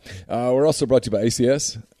 sorry. We're also brought to you by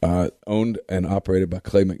ACS, owned and operated by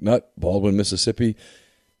Clay McNutt, Baldwin, Mississippi.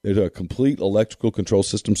 They're a complete electrical control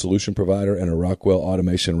system solution provider and a Rockwell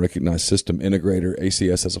Automation recognized system integrator.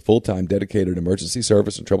 ACS has a full-time dedicated emergency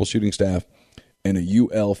service and troubleshooting staff and a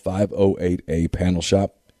UL 508A panel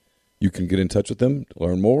shop. You can get in touch with them to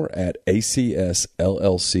learn more at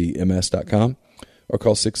acsllcms.com or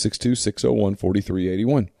call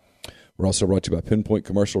 662-601-4381. We're also brought to you by Pinpoint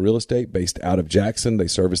Commercial Real Estate, based out of Jackson. They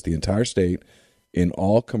service the entire state in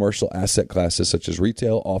all commercial asset classes such as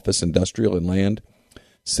retail, office, industrial, and land.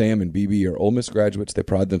 Sam and BB are Ole Miss graduates. They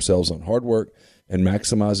pride themselves on hard work and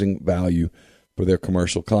maximizing value for their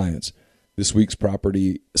commercial clients. This week's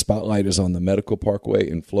property spotlight is on the Medical Parkway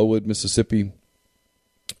in Flowood, Mississippi.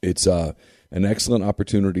 It's an excellent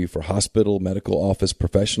opportunity for hospital, medical office,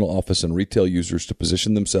 professional office, and retail users to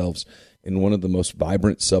position themselves in one of the most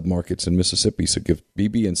vibrant submarkets in Mississippi. So give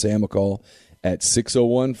BB and Sam a call at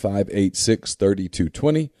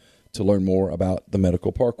 601-586-3220 to learn more about the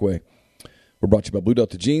Medical Parkway. We're brought to you by Blue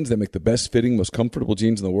Delta Jeans. They make the best fitting, most comfortable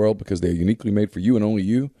jeans in the world because they're uniquely made for you and only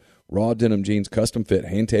you. Raw denim jeans, custom fit,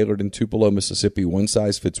 hand-tailored in Tupelo, Mississippi. One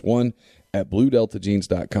size fits one at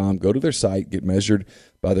BlueDeltaJeans.com. Go to their site, get measured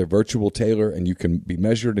by their virtual tailor, and you can be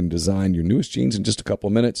measured and design your newest jeans in just a couple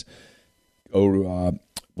of minutes. Go to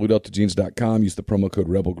BlueDeltaJeans.com, use the promo code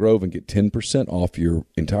Rebel Grove, and get 10% off your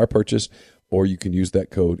entire purchase, or you can use that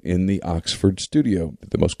code in the Oxford studio.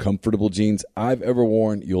 The most comfortable jeans I've ever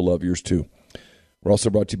worn. You'll love yours too. We're also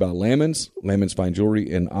brought to you by Lamons. Lamons Fine Jewelry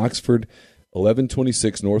in Oxford,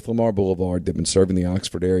 1126 North Lamar Boulevard. They've been serving the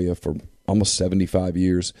Oxford area for almost 75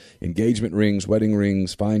 years. Engagement rings, wedding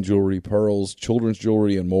rings, fine jewelry, pearls, children's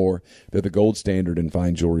jewelry, and more. They're the gold standard in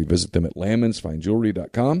fine jewelry. Visit them at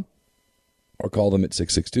lamonsfinejewelry.com or call them at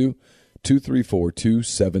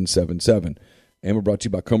 662-234-2777. And we're brought to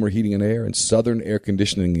you by Comer Heating and Air and Southern Air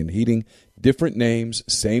Conditioning and Heating. Different names,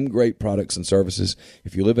 same great products and services.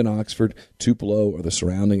 If you live in Oxford, Tupelo, or the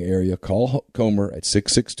surrounding area, call Comer at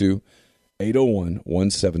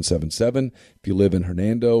 662-801-1777. If you live in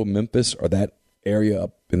Hernando, Memphis, or that area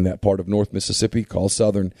up in that part of North Mississippi, call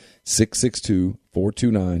Southern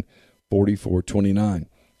 662-429-4429.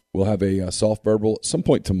 We'll have a soft verbal at some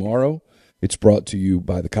point tomorrow. It's brought to you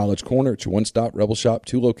by the College Corner. It's your one-stop Rebel Shop,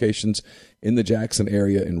 2 locations in the Jackson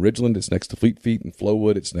area. In Ridgeland, it's next to Fleet Feet. In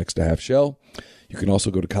Flowood, it's next to Half Shell. You can also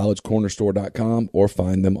go to collegecornerstore.com or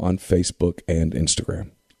find them on Facebook and Instagram.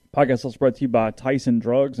 Podcast also brought to you by Tyson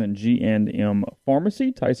Drugs and G&M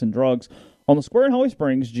Pharmacy. Tyson Drugs on the Square in Holly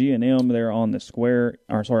Springs. G&M, they're on the Square,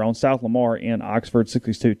 on South Lamar in Oxford,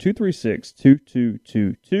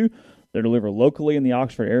 662-236-2222. They deliver locally in the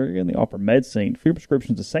Oxford area, and they offer medicine, free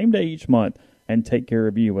prescriptions the same day each month, and take care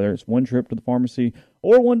of you. Whether it's one trip to the pharmacy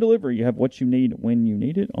or one delivery, you have what you need when you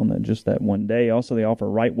need it on just that one day. Also, they offer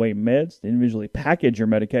Right Way Meds to individually package your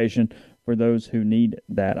medication for those who need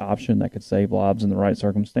that option that could save lives in the right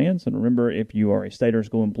circumstance. And remember, if you are a state or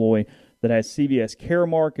school employee that has CVS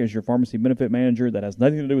Caremark as your pharmacy benefit manager, that has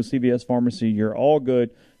nothing to do with CVS Pharmacy, you're all good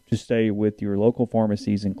to stay with your local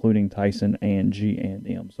pharmacies, including Tyson and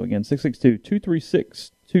G&M. So again,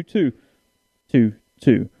 662-236-2222.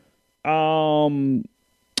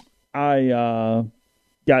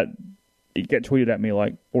 It got tweeted at me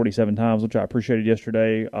like 47 times, which I appreciated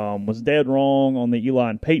yesterday. Was dead wrong on the Eli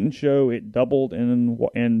and Peyton show. It doubled in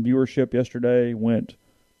viewership yesterday, went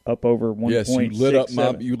up over 1.67. Yes,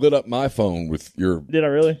 you lit up my phone with your Did I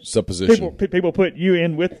really? supposition. People put you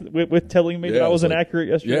in with telling me that I was inaccurate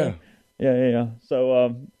yesterday. Yeah.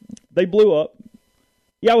 So they blew up.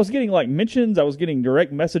 Yeah, I was getting like mentions. I was getting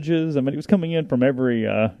direct messages. I mean, it was coming in from every.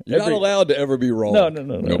 You're not allowed to ever be wrong. No.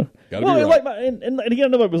 Nope. Gotta Well, be right. like and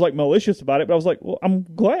again, nobody was like malicious about it, but I was like, well, I'm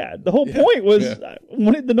glad. The whole point was I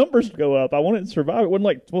wanted the numbers to go up. I wanted to survive. It wasn't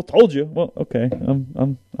like, well, told you. Well, okay,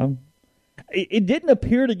 I'm. It didn't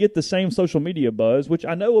appear to get the same social media buzz, which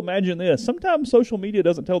I know. Imagine this: sometimes social media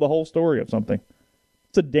doesn't tell the whole story of something.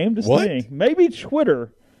 It's a damnedest thing. Maybe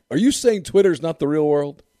Twitter. Are you saying Twitter's not the real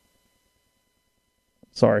world?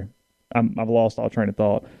 Sorry, I've lost all train of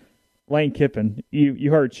thought. Lane Kiffin,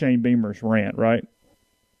 you heard Shane Beamer's rant, right?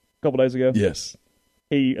 A couple days ago? Yes.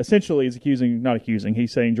 He essentially is he's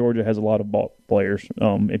saying Georgia has a lot of bought players,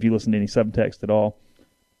 if you listen to any subtext at all.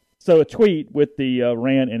 So a tweet with the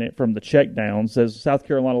rant in it from the check down says South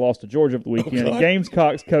Carolina lost to Georgia over the weekend. And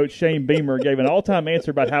Gamescox coach Shane Beamer gave an all-time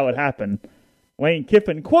answer about how it happened. Lane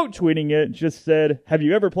Kiffin, quote tweeting it, just said, "Have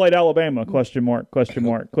you ever played Alabama? ?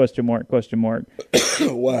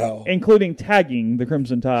 Wow. Including tagging the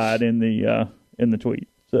Crimson Tide in the tweet.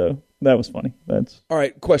 So that was funny. That's all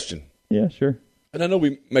right. Question. Yeah, sure. And I know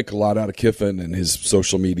we make a lot out of Kiffin and his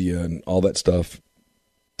social media and all that stuff.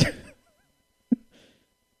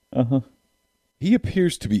 He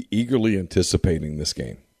appears to be eagerly anticipating this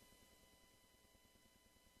game.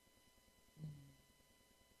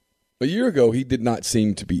 A year ago, he did not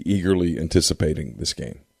seem to be eagerly anticipating this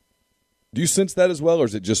game. Do you sense that as well, or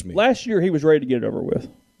is it just me? Last year, he was ready to get it over with.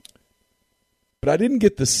 But I didn't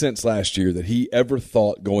get the sense last year that he ever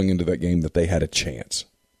thought going into that game that they had a chance.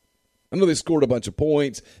 I know they scored a bunch of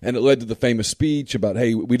points, and it led to the famous speech about,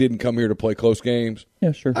 hey, we didn't come here to play close games.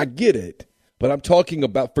 Yeah, sure. I get it, but I'm talking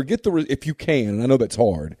about, if you can, and I know that's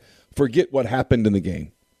hard, forget what happened in the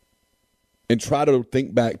game. And try to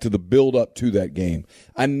think back to the build-up to that game.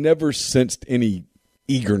 I never sensed any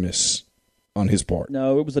eagerness on his part.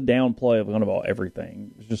 No, it was a downplay of kind of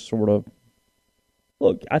everything. It was just sort of,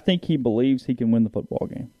 look, I think he believes he can win the football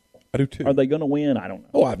game. I do too. Are they going to win? I don't know.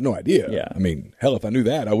 Oh, I have no idea. Yeah. I mean, hell, if I knew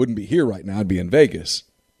that, I wouldn't be here right now. I'd be in Vegas.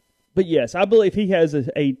 But yes, I believe he has a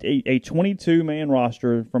 22-man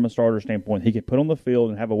roster from a starter standpoint. He could put on the field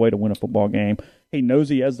and have a way to win a football game. He knows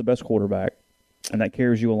he has the best quarterback. And that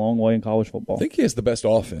carries you a long way in college football. I think he has the best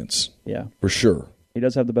offense. Yeah. For sure. He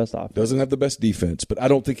does have the best offense. Doesn't have the best defense, but I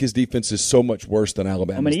don't think his defense is so much worse than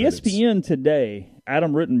Alabama's. I mean, ESPN today,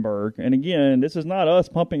 Adam Rittenberg, and again, this is not us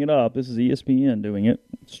pumping it up. This is ESPN doing it.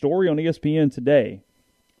 Story on ESPN today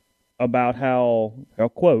about how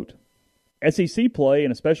quote, SEC play,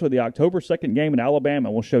 and especially the October 2nd game in Alabama,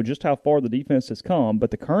 will show just how far the defense has come, but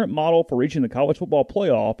the current model for reaching the college football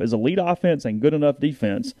playoff is elite offense and good enough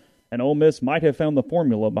defense. And Ole Miss might have found the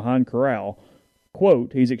formula behind Corral.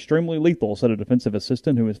 Quote, he's extremely lethal, said a defensive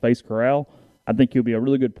assistant who has faced Corral. I think he'll be a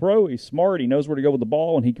really good pro. He's smart. He knows where to go with the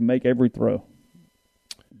ball, and he can make every throw.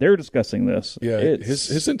 They're discussing this. Yeah,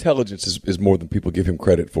 his intelligence is more than people give him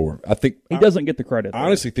credit for. I think he doesn't get the credit. I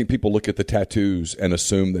honestly think people look at the tattoos and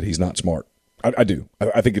assume that he's not smart. I do.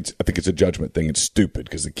 I think it's a judgment thing. It's stupid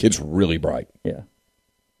because the kid's really bright. Yeah.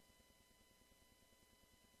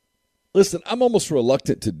 Listen, I'm almost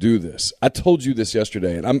reluctant to do this. I told you this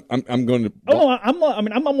yesterday, and I'm going to. Oh, I'm not. I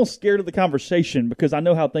mean, I'm almost scared of the conversation because I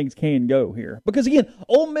know how things can go here. Because again,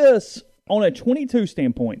 Ole Miss on a 22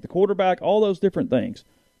 standpoint, the quarterback, all those different things,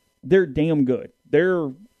 they're damn good.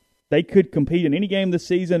 They could compete in any game this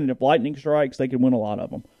season, and if lightning strikes, they could win a lot of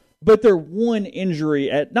them. But they're one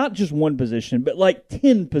injury at not just one position, but like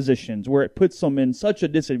 10 positions where it puts them in such a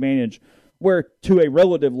disadvantage where to a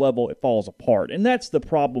relative level it falls apart. And that's the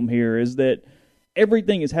problem here is that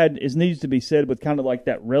everything needs to be said with kind of like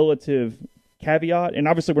that relative caveat. And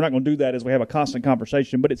obviously we're not going to do that as we have a constant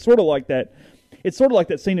conversation, but it's sort of like that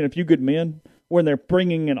scene in A Few Good Men when they're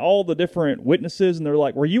bringing in all the different witnesses and they're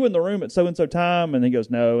like, were you in the room at so-and-so time? And he goes,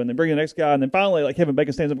 no. And they bring the next guy. And then finally, like Kevin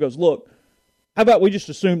Bacon stands up and goes, look, how about we just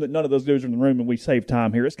assume that none of those dudes are in the room and we save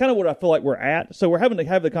time here? It's kind of what I feel like we're at. So we're having to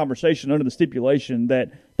have the conversation under the stipulation that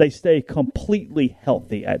they stay completely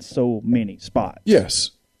healthy at so many spots.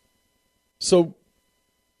 Yes. So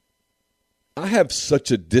I have such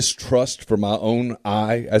a distrust for my own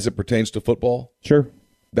eye as it pertains to football. Sure.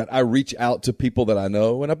 That I reach out to people that I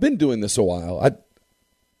know, and I've been doing this a while.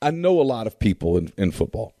 I know a lot of people in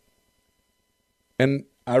football. And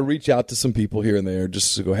I reach out to some people here and there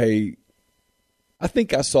just to go, hey, I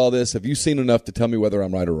think I saw this. Have you seen enough to tell me whether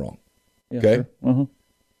I'm right or wrong? Yeah, okay? Sure. Uh-huh.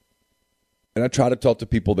 And I try to talk to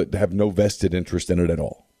people that have no vested interest in it at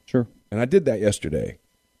all. Sure. And I did that yesterday.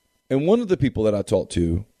 And one of the people that I talked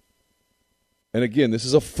to and again, this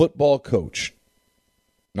is a football coach,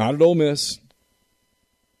 not at Ole Miss.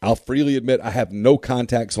 I'll freely admit I have no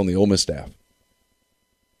contacts on the Ole Miss staff.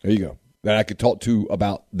 There you go. That I could talk to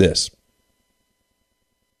about this.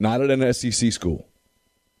 Not at an SEC school,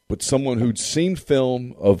 but someone who'd seen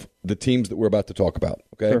film of the teams that we're about to talk about.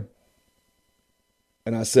 Okay. Sure.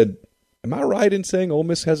 And I said, am I right in saying Ole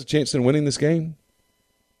Miss has a chance in winning this game?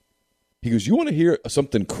 He goes, you want to hear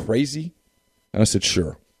something crazy? And I said,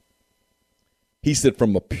 sure. He said,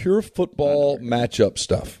 from a pure football matchup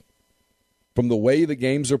stuff, from the way the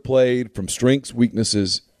games are played, from strengths,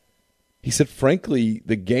 weaknesses, he said, frankly,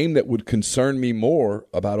 the game that would concern me more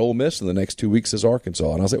about Ole Miss in the next 2 weeks is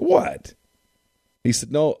Arkansas. And I was like, what? He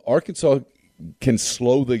said, no, Arkansas can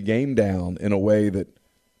slow the game down in a way that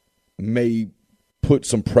may put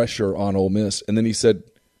some pressure on Ole Miss. And then he said,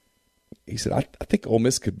 I think Ole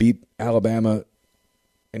Miss could beat Alabama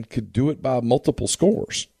and could do it by multiple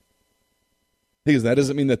scores. Because that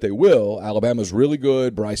doesn't mean that they will. Alabama's really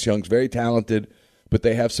good. Bryce Young's very talented. But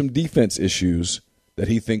they have some defense issues that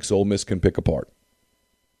he thinks Ole Miss can pick apart.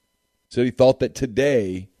 So he thought that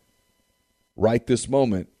today, right this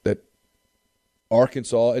moment, that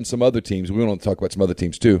Arkansas and some other teams, we want to talk about some other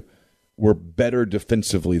teams too, were better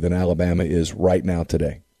defensively than Alabama is right now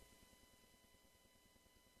today.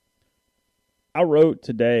 I wrote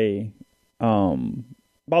today,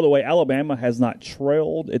 by the way, Alabama has not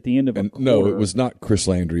trailed at the end of a quarter. No, it was not Chris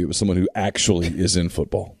Landry. It was someone who actually is in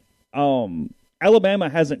football. Alabama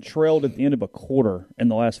hasn't trailed at the end of a quarter in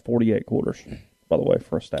the last 48 quarters, by the way,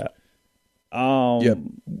 for a stat. Yeah,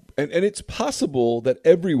 and it's possible that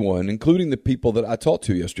everyone, including the people that I talked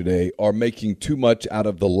to yesterday, are making too much out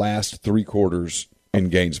of the last 3 quarters in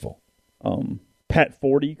Gainesville. Pat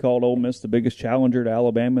Forty called Ole Miss the biggest challenger to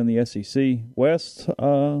Alabama in the SEC West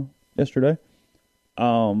yesterday,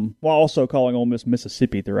 while also calling Ole Miss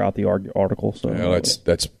Mississippi throughout the article. So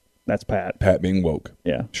that's Pat. Pat being woke.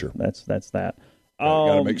 Yeah, sure. That's that.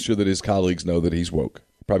 Got to make sure that his colleagues know that he's woke.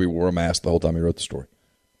 Probably wore a mask the whole time he wrote the story.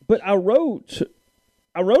 But I wrote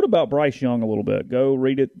about Bryce Young a little bit. Go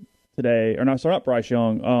read it today. Or no, sorry, not Bryce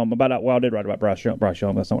Young. I did write about Bryce Young.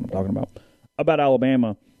 That's not what I'm talking about. About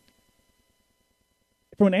Alabama.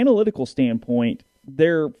 From an analytical standpoint,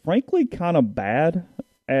 they're frankly kind of bad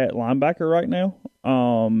at linebacker right now.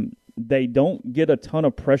 They don't get a ton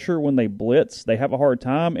of pressure when they blitz. They have a hard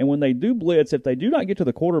time. And when they do blitz, if they do not get to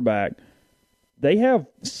the quarterback, they have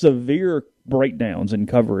severe breakdowns in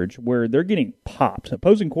coverage where they're getting popped.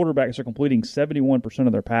 Opposing quarterbacks are completing 71%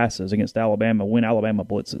 of their passes against Alabama when Alabama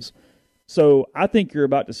blitzes. So I think you're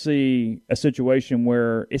about to see a situation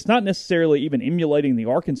where it's not necessarily even emulating the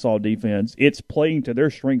Arkansas defense. It's playing to their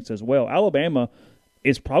strengths as well. Alabama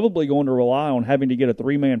is probably going to rely on having to get a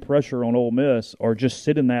 3-man pressure on Ole Miss or just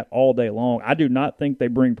sit in that all day long. I do not think they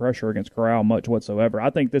bring pressure against Corral much whatsoever. I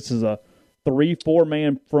think this is a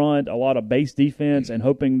 3-4-man front, a lot of base defense, and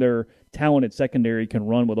hoping their talented secondary can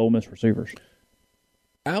run with Ole Miss receivers.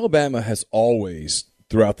 Alabama has always,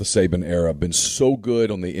 throughout the Saban era, been so good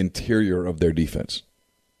on the interior of their defense.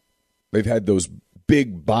 They've had those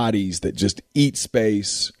big bodies that just eat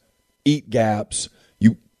space, eat gaps.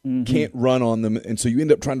 You can't run on them, and so you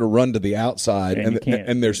end up trying to run to the outside,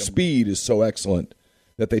 and their speed is so excellent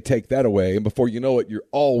that they take that away, and before you know it, you're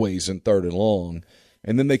always in 3rd and long.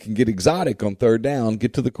 And then they can get exotic on 3rd down,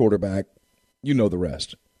 get to the quarterback. You know the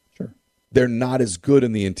rest. Sure. They're not as good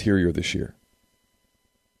in the interior this year.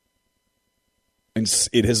 And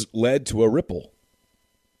it has led to a ripple.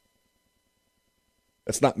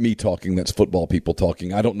 That's not me talking. That's football people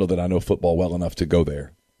talking. I don't know that I know football well enough to go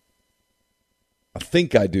there. I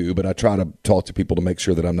think I do, but I try to talk to people to make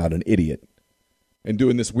sure that I'm not an idiot. And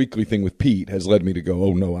doing this weekly thing with Pete has led me to go,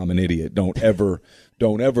 oh, no, I'm an idiot. Don't ever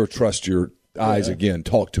trust your eyes again.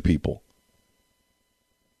 Talk to people.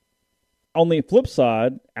 On the flip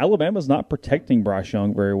side, Alabama's not protecting Bryce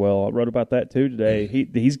Young very well. I wrote about that too today.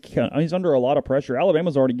 He's under a lot of pressure.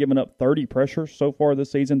 Alabama's already given up 30 pressures so far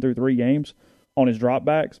this season through 3 games on his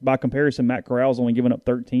dropbacks. By comparison, Matt Corral's only given up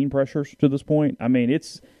 13 pressures to this point. I mean,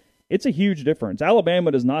 it's a huge difference.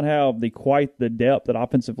 Alabama does not have quite the depth at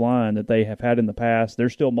offensive line that they have had in the past. They're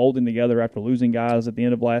still molding together after losing guys at the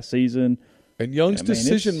end of last season. And Young's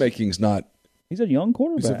decision-making's not... He's a young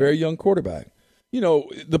quarterback. He's a very young quarterback. You know,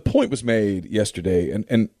 the point was made yesterday,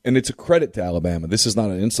 and it's a credit to Alabama. This is not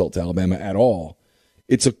an insult to Alabama at all.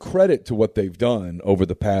 It's a credit to what they've done over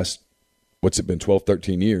the past, 12,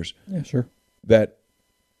 13 years. Yeah, sure. That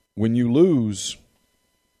when you lose,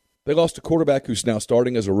 they lost a quarterback who's now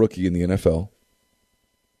starting as a rookie in the NFL.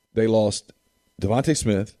 They lost Devontae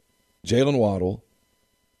Smith, Jalen Waddle,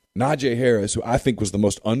 Najee Harris, who I think was the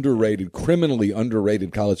most underrated, criminally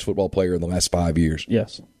underrated college football player in the last 5 years.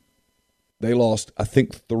 Yes. They lost, I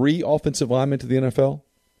think, 3 offensive linemen to the NFL.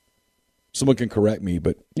 Someone can correct me,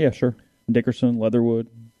 but Yeah, sure. Dickerson, Leatherwood.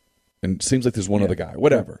 and it seems like there's one other guy.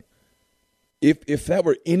 Whatever. If that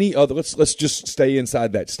were any other, let's just stay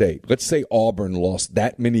inside that state. Let's say Auburn lost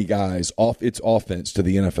that many guys off its offense to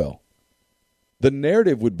the NFL. The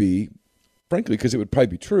narrative would be, frankly, because it would probably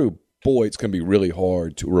be true, boy, it's going to be really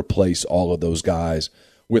hard to replace all of those guys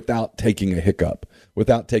without taking a hiccup,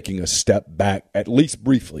 without taking a step back, at least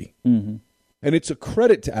briefly. Mm-hmm. And it's a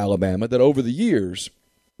credit to Alabama that over the years,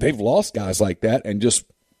 they've lost guys like that and just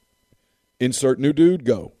insert new dude,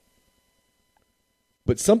 go.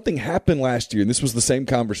 But something happened last year, and this was the same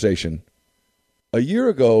conversation. A year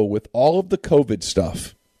ago, with all of the COVID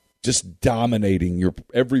stuff just dominating your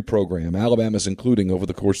every program, Alabama's including over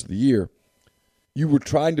the course of the year, you were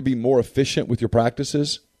trying to be more efficient with your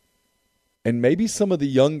practices. And maybe some of the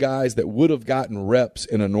young guys that would have gotten reps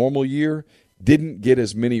in a normal year didn't get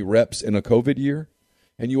as many reps in a COVID year.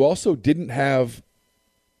 And you also didn't have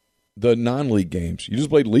the non-league games. You just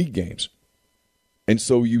played league games. And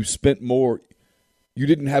so you spent more. You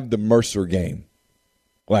didn't have the Mercer game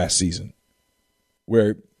last season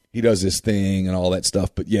where he does his thing and all that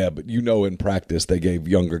stuff. But in practice they gave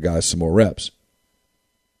younger guys some more reps.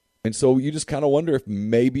 And so you just kind of wonder if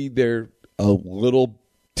maybe they're a little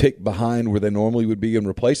tick behind where they normally would be in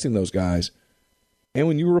replacing those guys. And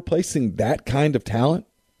when you're replacing that kind of talent,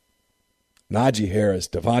 Najee Harris,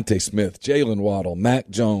 Devontae Smith, Jalen Waddle, Mac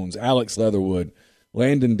Jones, Alex Leatherwood,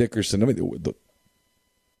 Landon Dickerson,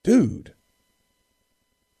 dude,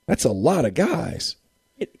 that's a lot of guys.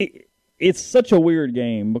 It's such a weird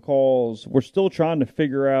game because we're still trying to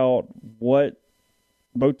figure out what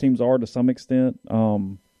both teams are to some extent.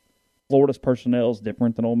 Florida's personnel is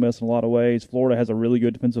different than Ole Miss in a lot of ways. Florida has a really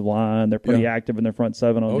good defensive line. They're pretty active in their front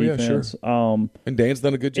seven on defense. Yeah, sure. And Dan's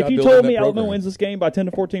done a good job. If you told me Alabama wins this game by 10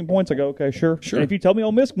 to 14 points, I go, okay, sure. And if you tell me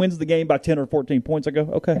Ole Miss wins the game by 10 or 14 points, I go,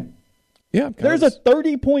 okay. Yeah, there's a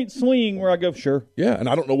 30-point swing where I go, sure. Yeah, and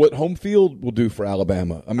I don't know what home field will do for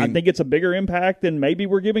Alabama. I think it's a bigger impact than maybe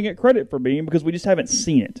we're giving it credit for being because we just haven't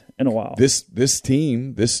seen it in a while. This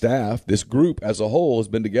team, this staff, this group as a whole has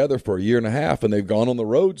been together for a year and a half, and they've gone on the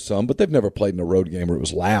road some, but they've never played in a road game where it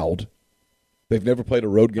was loud. They've never played a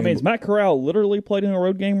road game. Has Matt Corral literally played in a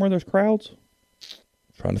road game where there's crowds?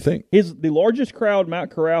 Trying to think. The largest crowd Matt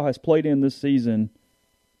Corral has played in this season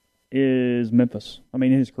is Memphis.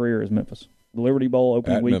 His career is Memphis. The Liberty Bowl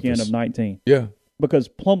opening weekend Memphis. Of 19. Yeah. Because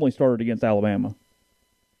Plumlee started against Alabama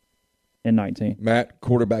in 19. Matt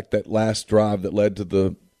quarterbacked that last drive that led to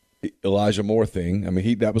the Elijah Moore thing.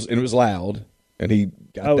 it was loud, and he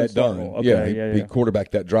got that done. Okay, he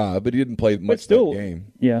quarterbacked that drive, but he didn't play much that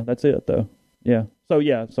game. Yeah, that's it, though. Yeah.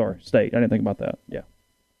 So, State. I didn't think about that. Yeah.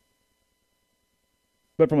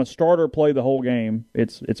 But from a starter play the whole game,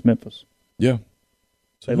 it's Memphis. Yeah.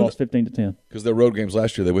 So they lost 15-10. Because their road games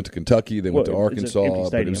last year, they went to Kentucky, they went to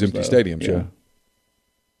Arkansas, but it was empty stadiums. Yeah.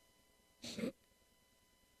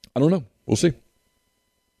 I don't know. We'll see.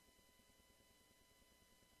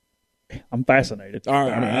 I'm fascinated. All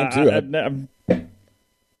right, I'm too.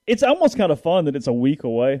 It's almost kind of fun that it's a week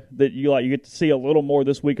away. That you get to see a little more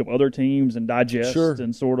this week of other teams and digest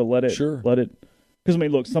and sort of let it. Because,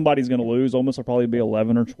 look, somebody's going to lose. Ole Miss will probably be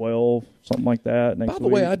 11 or 12, something like that next week. By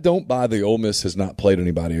the way, I don't buy the Ole Miss has not played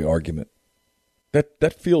anybody argument.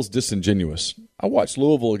 That feels disingenuous. I watched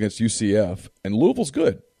Louisville against UCF, and Louisville's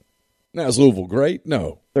good. Now, is Louisville great?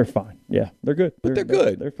 No. They're fine. Yeah, they're good. But they're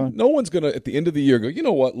good. They're fine. No one's going to, at the end of the year, go, you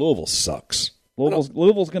know what? Louisville sucks.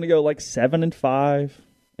 Louisville's going to go 7-5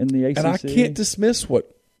 in the ACC. And I can't dismiss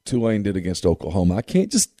what Tulane did against Oklahoma. I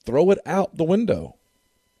can't just throw it out the window.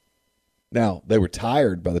 Now, they were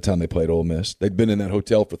tired by the time they played Ole Miss. They'd been in that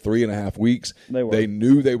hotel for 3.5 weeks. They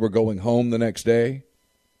knew they were going home the next day.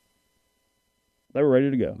 They were ready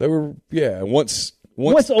to go. They were,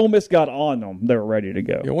 once Ole Miss got on them, they were ready to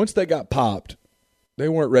go. Yeah, once they got popped, they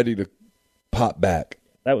weren't ready to pop back.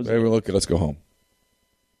 They were looking, let's go home.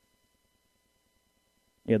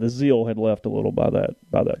 Yeah, the zeal had left a little by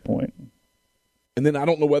that point. And then I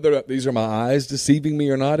don't know whether these are my eyes deceiving me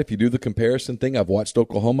or not. If you do the comparison thing, I've watched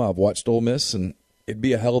Oklahoma, I've watched Ole Miss, and it'd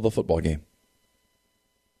be a hell of a football game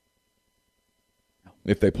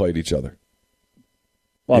if they played each other.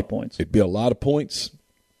 A lot of points. It'd be a lot of points.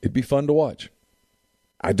 It'd be fun to watch.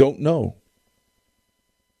 I don't know.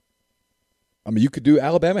 You could do –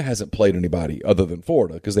 Alabama hasn't played anybody other than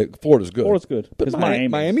Florida because Florida's good. Florida's good. But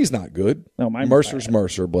Miami's not good. No, Mercer's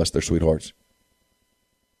Mercer, bless their sweethearts.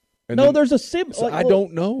 And there's a sim. I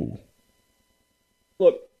don't know.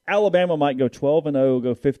 Look, Alabama might go 12-0,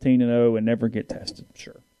 go 15-0, and never get tested.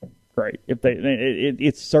 Sure, great. If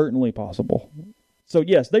it's certainly possible. So,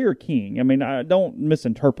 yes, they are king. I mean, I don't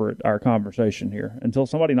misinterpret our conversation here. Until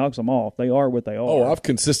somebody knocks them off, they are what they are. Oh, I've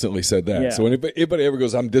consistently said that. Yeah. So when anybody ever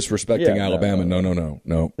goes, I'm disrespecting Alabama,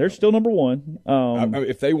 no. They're still number one.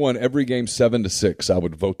 If they won every game 7-6, I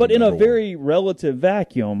would vote them But in a number very relative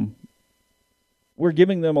vacuum, we're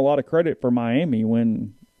giving them a lot of credit for Miami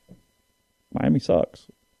when Miami sucks.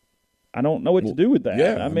 I don't know what to do with that.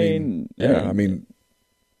 Yeah, I mean,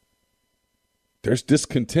 there's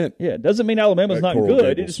discontent. Yeah, it doesn't mean Alabama's not Coral good.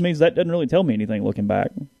 Gables. It just means that doesn't really tell me anything looking back.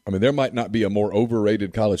 I mean, there might not be a more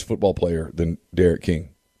overrated college football player than Derek King.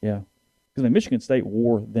 Yeah. Because Michigan State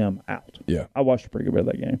wore them out. Yeah. I watched a pretty good bit of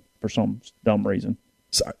that game for some dumb reason.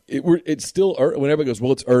 So it's still early. When everybody goes,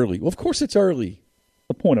 well, it's early. Well, of course it's early.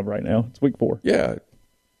 The point of right now, it's week 4. Yeah.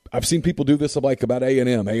 I've seen people do this like about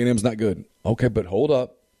A&M. A&M's not good. Okay, but hold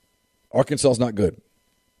up. Arkansas's not good.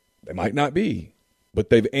 They might not be. But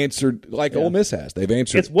they've answered like Ole Miss has. They've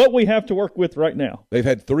answered. It's what we have to work with right now. They've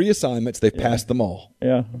had 3 assignments. They've passed them all.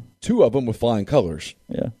 Yeah. 2 of them with flying colors.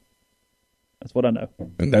 Yeah. That's what I know.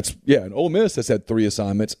 And and Ole Miss has had 3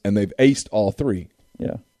 assignments, and they've aced all 3.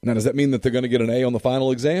 Yeah. Now, does that mean that they're going to get an A on the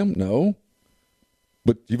final exam? No.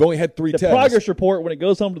 But you've only had 3 The tests. progress report, when it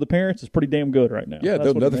goes home to the parents, is pretty damn good right now. Yeah,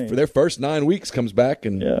 That's what it means. their first 9 weeks comes back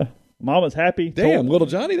and Yeah. Mama's happy. damn, little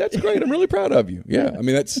Johnny, that's great. I'm really proud of you. Yeah, I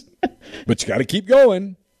mean that's, but you got to keep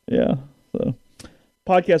going. Yeah. So,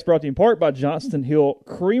 podcast brought to you in part by Johnston Hill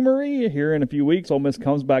Creamery. Here in a few weeks, Ole Miss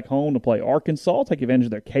comes back home to play Arkansas. Take advantage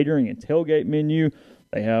of their catering and tailgate menu.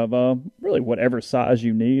 They have really whatever size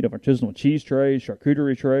you need of artisanal cheese trays,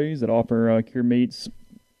 charcuterie trays that offer cured meats,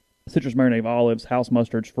 citrus marinade olives, house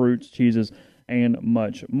mustards, fruits, cheeses, and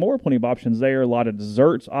much more. Plenty of options there. A lot of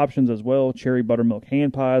desserts options as well. Cherry buttermilk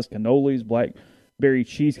hand pies, cannolis, blackberry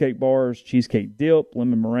cheesecake bars, cheesecake dip,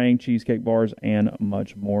 lemon meringue cheesecake bars, and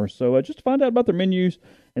much more. So just to find out about their menus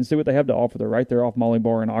and see what they have to offer, they're right there off Molly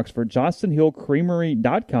Bar in Oxford.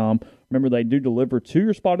 JohnstonHillCreamery.com. Remember, they do deliver to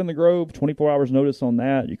your spot in the Grove. 24 hours notice on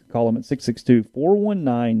that. You can call them at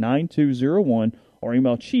 662-419-9201 or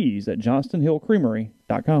email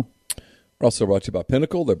cheese@JohnstonHillCreamery.com. We're also brought to you by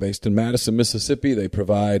Pinnacle. They're based in Madison, Mississippi. They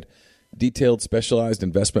provide detailed, specialized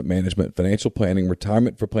investment management, financial planning,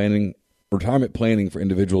 retirement planning for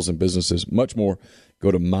individuals and businesses, much more. Go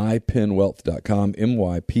to mypinwealth.com,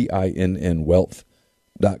 MYPINN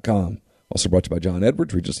wealth.com. Also brought to you by John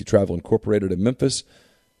Edwards, Regency Travel Incorporated in Memphis.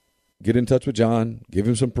 Get in touch with John. Give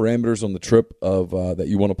him some parameters on the trip that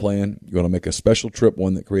you want to plan. You want to make a special trip,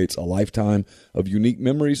 one that creates a lifetime of unique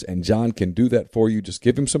memories, and John can do that for you. Just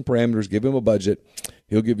give him some parameters. Give him a budget.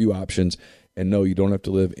 He'll give you options. And no, you don't have to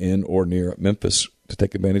live in or near Memphis to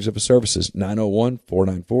take advantage of his services.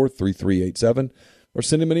 901-494-3387. Or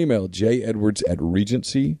send him an email,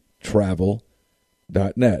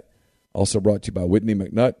 jedwards@regencytravel.net. Also brought to you by Whitney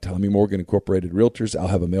McNutt, Tommy Morgan Incorporated Realtors. I'll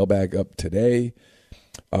have a mailbag up today.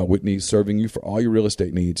 Whitney's serving you for all your real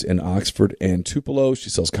estate needs in Oxford and Tupelo. She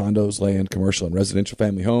sells condos, land, commercial, and residential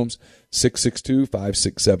family homes.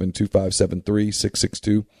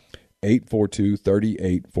 662-567-2573,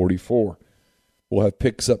 662-842-3844. We'll have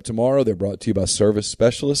picks up tomorrow. They're brought to you by Service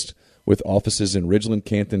Specialist with offices in Ridgeland,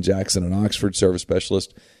 Canton, Jackson, and Oxford. Service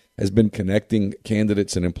Specialist has been connecting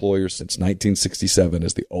candidates and employers since 1967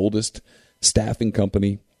 as the oldest staffing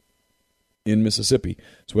company in Mississippi.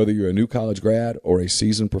 So whether you're a new college grad or a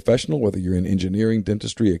seasoned professional, whether you're in engineering,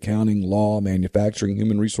 dentistry, accounting, law, manufacturing,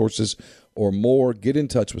 human resources, or more, get in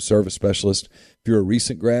touch with Service Specialist. If you're a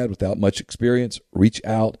recent grad without much experience, reach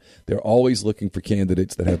out. They're always looking for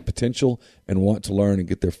candidates that have potential and want to learn and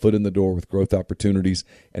get their foot in the door with growth opportunities.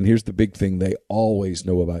 And here's the big thing. They always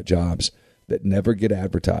know about jobs that never get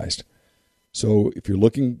advertised. So if you're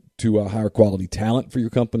looking to hire quality talent for your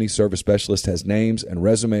company, Service Specialist has names and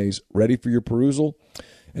resumes ready for your perusal.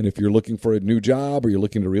 And if you're looking for a new job or you're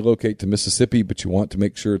looking to relocate to Mississippi, but you want to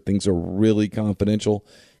make sure things are really confidential,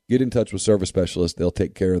 get in touch with Service Specialist. They'll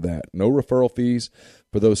take care of that. No referral fees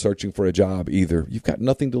for those searching for a job either. You've got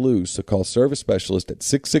nothing to lose, so call Service Specialist at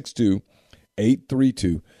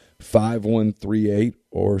 662-832-5138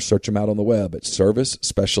 or search them out on the web at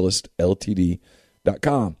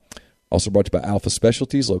servicespecialistltd.com. Also brought to you by Alpha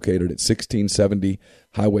Specialties, located at 1670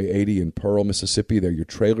 Highway 80 in Pearl, Mississippi. They're your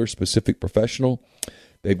trailer-specific professional.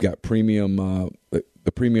 They've got premium,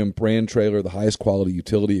 the premium brand trailer, the highest quality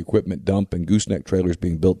utility equipment dump and gooseneck trailers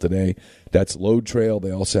being built today. That's Load Trail.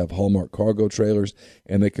 They also have Hallmark cargo trailers,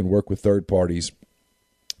 and they can work with third parties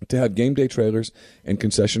to have game day trailers and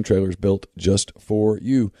concession trailers built just for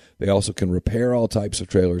you. They also can repair all types of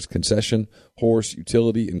trailers: concession, horse,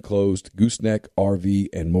 utility, enclosed, gooseneck, RV,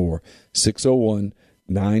 and more.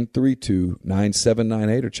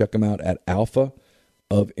 601-932-9798 or check them out at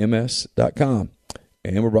alphaofms.com.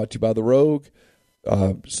 And we're brought to you by The Rogue.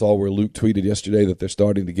 Saw where Luke tweeted yesterday that they're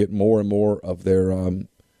starting to get more and more of their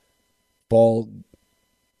fall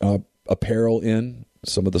apparel in.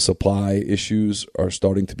 Some of the supply issues are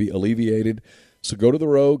starting to be alleviated. So go to The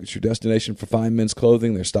Rogue. It's your destination for fine men's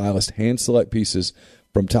clothing. Their stylists hand-select pieces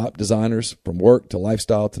from top designers, from work to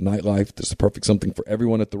lifestyle to nightlife. There's the perfect something for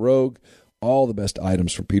everyone at The Rogue. All the best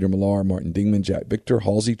items from Peter Millar, Martin Dingman, Jack Victor,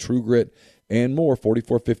 Halsey, True Grit, and more.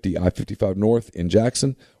 4450 I-55 North in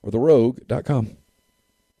Jackson or therogue.com.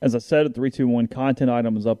 As I said, a 321 content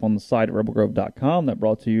item is up on the site at rebelgrove.com. That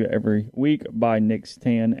brought to you every week by Nick's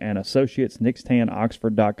Tan and Associates.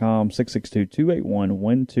 NicksTanOxford.com,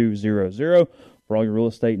 662-281-1200 for all your real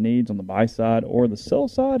estate needs on the buy side or the sell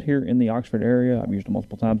side here in the Oxford area. I've used it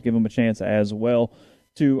multiple times. Give them a chance as well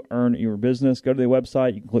to earn your business. Go to the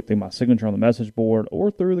website. You can click through my signature on the message board or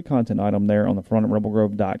through the content item there on the front at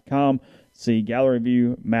rebelgrove.com. See gallery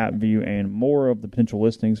view, map view, and more of the potential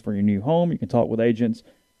listings for your new home. You can talk with agents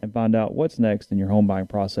and find out what's next in your home buying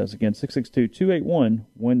process. Again,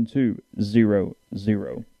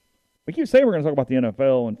 662-281-1200. We keep saying we're going to talk about the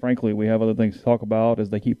NFL, and frankly, we have other things to talk about as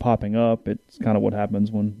they keep popping up. It's kind of what happens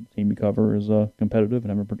when the team you cover is competitive and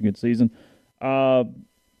having a pretty good season.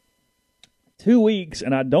 2 weeks,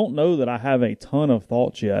 and I don't know that I have a ton of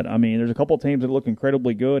thoughts yet. I mean, there's a couple of teams that look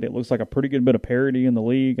incredibly good. It looks like a pretty good bit of parity in the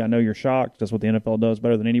league. I know you're shocked. That's what the NFL does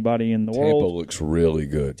better than anybody in the world. Tampa looks really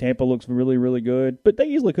good. Tampa looks really, really good. But they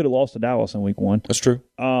easily could have lost to Dallas in week 1. That's true.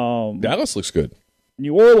 Dallas looks good.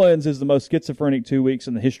 New Orleans is the most schizophrenic 2 weeks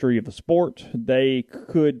in the history of the sport. They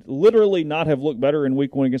could literally not have looked better in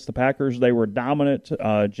week 1 against the Packers. They were dominant.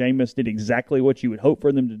 Jameis did exactly what you would hope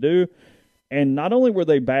for them to do. And not only were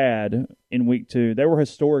they bad in week 2, they were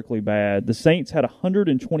historically bad. The Saints had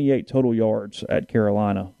 128 total yards at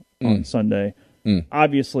Carolina on Sunday.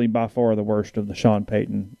 Obviously, by far the worst of the Sean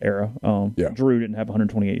Payton era. Drew didn't have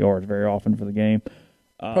 128 yards very often for the game.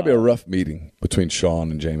 Probably a rough meeting between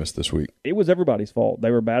Sean and Jameis this week. It was everybody's fault.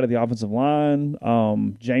 They were bad at the offensive line.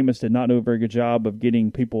 Jameis did not do a very good job of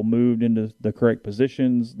getting people moved into the correct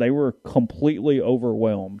positions. They were completely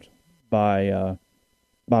overwhelmed by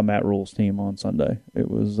Matt Rule's team on Sunday. It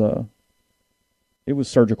was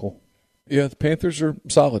surgical. Yeah, the Panthers are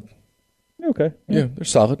solid. Okay. Yeah, they're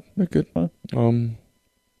solid. They're good.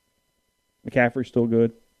 McCaffrey's still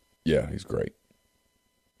good. Yeah, he's great.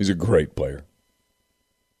 He's a great player.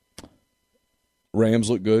 Rams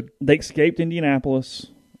look good. They escaped Indianapolis.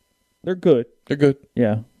 They're good. They're good.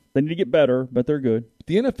 Yeah. They need to get better, but they're good.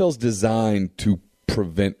 The NFL's designed to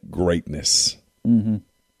prevent greatness. Mm-hmm.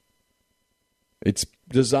 It's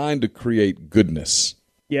designed to create goodness.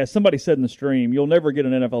 Yeah, somebody said in the stream, you'll never get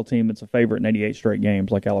an NFL team that's a favorite in 88 straight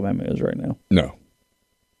games like Alabama is right now. No.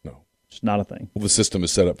 It's not a thing. Well, the system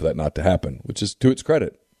is set up for that not to happen, which is to its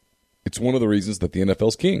credit. It's one of the reasons that the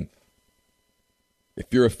NFL's king.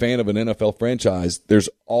 If you're a fan of an NFL franchise, there's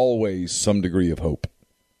always some degree of hope.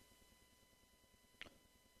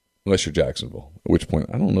 Unless you're Jacksonville, at which point,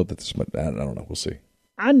 I don't know that this might, I don't know. We'll see.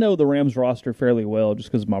 I know the Rams roster fairly well just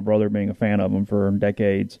because of my brother being a fan of them for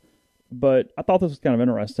decades. But I thought this was kind of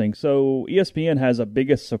interesting. So ESPN has a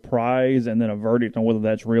biggest surprise and then a verdict on whether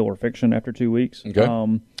that's real or fiction after 2 weeks.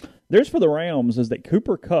 Okay. Theirs for the Rams is that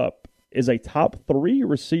Cooper Kupp is a top 3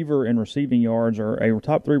 receiver in receiving yards or a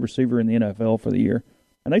top 3 receiver in the NFL for the year.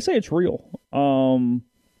 And they say it's real.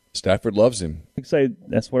 Stafford loves him. They say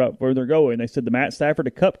that's where they're going. They said the Matt Stafford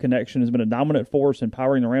to Kupp connection has been a dominant force in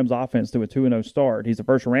powering the Rams offense to a 2-0 start. He's the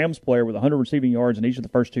first Rams player with 100 receiving yards in each of the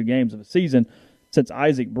first 2 games of the season since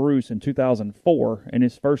Isaac Bruce in 2004. And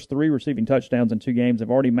his first 3 receiving touchdowns in 2 games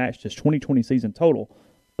have already matched his 2020 season total.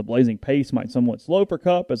 The blazing pace might somewhat slow for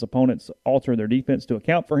Kupp as opponents alter their defense to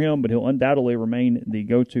account for him, but he'll undoubtedly remain the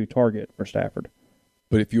go-to target for Stafford.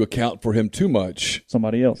 But if you account for him too much,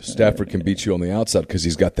 somebody else. Stafford can beat you on the outside because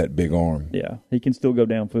he's got that big arm. Yeah, he can still go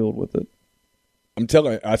downfield with it. I'm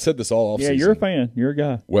telling you, I said this all offseason. Yeah, you're a fan. You're a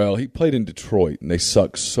guy. Well, he played in Detroit, and they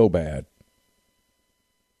suck so bad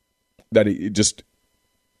that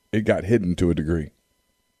it got hidden to a degree.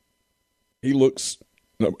 He looks,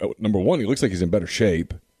 number one, he looks like he's in better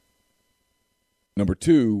shape. Number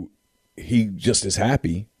 2, he just is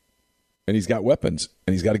happy, and he's got weapons,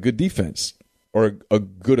 and he's got a good defense, or a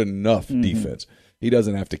good enough defense. He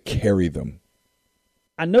doesn't have to carry them.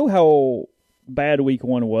 I know how bad week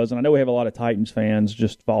one was, and I know we have a lot of Titans fans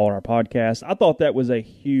just following our podcast, I thought that was a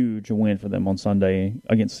huge win for them on Sunday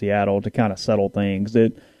against Seattle to kind of settle things.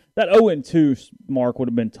 That 0-2 mark would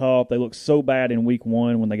have been tough. They looked so bad in week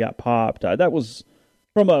one when they got popped. That was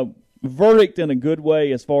from a verdict in a good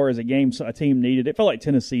way as far as a game a team needed. It felt like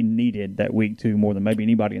Tennessee needed that week two more than maybe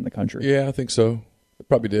anybody in the country. Yeah, I think so. It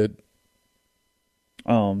probably did.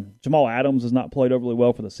 Jamal Adams has not played overly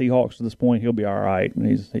well for the Seahawks to this point. He'll be all right, and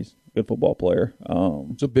he's a good football player.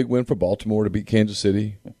 It's a big win for Baltimore to beat Kansas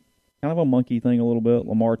City. Kind of a monkey thing a little bit.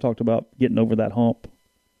 Lamar talked about getting over that hump.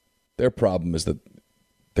 Their problem is that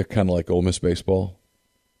they're kind of like Ole Miss baseball.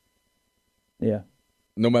 Yeah.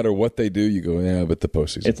 No matter what they do, you go, yeah, but the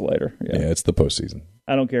postseason. It's later. Yeah, it's the postseason.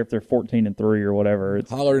 I don't care if they're 14-3 or whatever. It's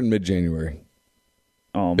holler in mid-January.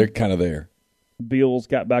 They're kind of there. Bills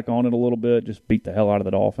got back on it a little bit, just beat the hell out of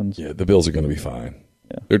the Dolphins. Yeah, the Bills are going to be fine.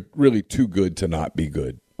 Yeah. They're really too good to not be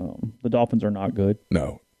good. The Dolphins are not good.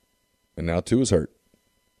 No. And now Tua's hurt.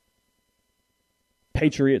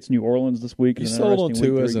 Patriots, New Orleans this week. You sold on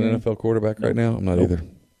Tua as an NFL quarterback right now? I'm not either.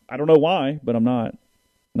 I don't know why, but I'm not.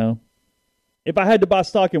 No. If I had to buy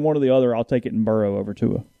stock in one or the other, I'll take it in Burrow over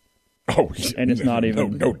Tua. Oh, and it's not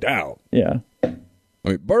even. No doubt. Yeah. I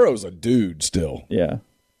mean, Burrow's a dude still. Yeah.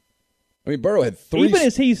 I mean, Burrow had three. Even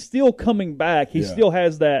as he's still coming back, he still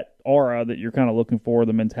has that aura that you're kind of looking for,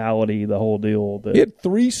 the mentality, the whole deal. He had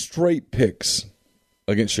 3 straight picks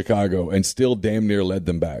against Chicago and still damn near led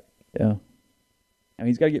them back. Yeah. And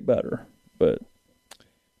he's got to get better.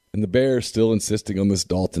 And the Bears still insisting on this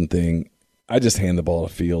Dalton thing. I just hand the ball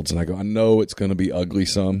to Fields, and I go, I know it's going to be ugly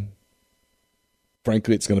some.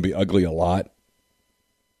 Frankly, it's going to be ugly a lot.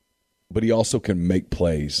 But he also can make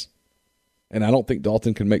plays. And I don't think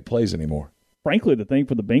Dalton can make plays anymore. Frankly, the thing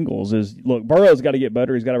for the Bengals is, look, Burrow's got to get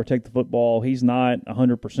better. He's got to protect the football. He's not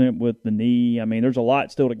 100% with the knee. I mean, there's a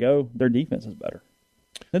lot still to go. Their defense is better.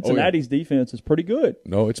 Cincinnati's defense is pretty good.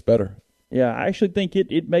 No, it's better. Yeah, I actually think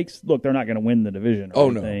it makes – look, they're not going to win the division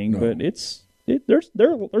or anything, no. But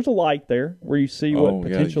there's a light there where you see what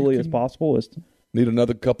potentially is possible. Need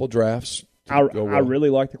another couple drafts. I really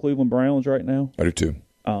like the Cleveland Browns right now. I do too.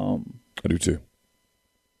 I do too.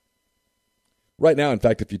 Right now, in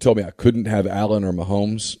fact, if you told me I couldn't have Allen or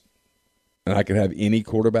Mahomes and I could have any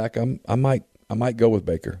quarterback, I might go with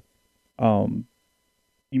Baker. You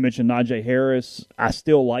mentioned Najee Harris. I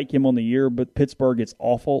still like him on the year, but Pittsburgh gets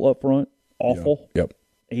awful up front. Awful. Yep.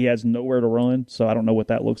 He has nowhere to run, so I don't know what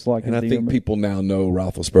that looks like. And I think people now know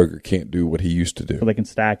Roethlisberger can't do what he used to do. So they can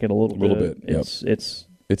stack it a little bit. Yep.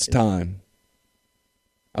 It's time.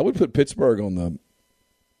 I would put Pittsburgh on the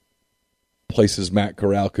places Matt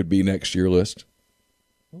Corral could be next year list.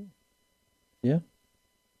 Yeah.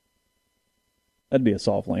 That'd be a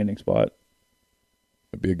soft landing spot.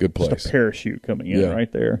 It'd be a good place. Just a parachute coming in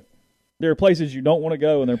right there. There are places you don't want to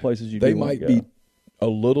go, and there are places you do want to go. They might be a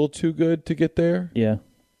little too good to get there. Yeah.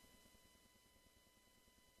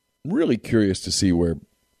 I'm really curious to see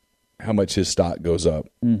how much his stock goes up.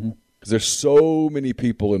 Because there's so many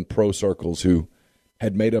people in pro circles who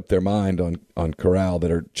had made up their mind on Corral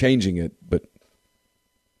that are changing it. But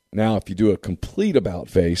now if you do a complete about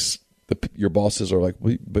face, your bosses are like,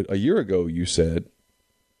 but a year ago you said.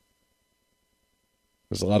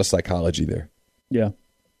 There's a lot of psychology there. Yeah.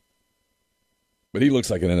 But he looks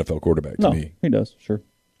like an NFL quarterback to me. He does, sure.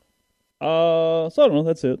 So I don't know.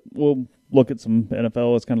 That's it. We'll look at some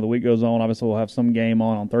NFL as kind of the week goes on. Obviously, we'll have some game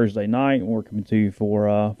on Thursday night. We're coming to you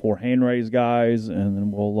for hand raise guys, and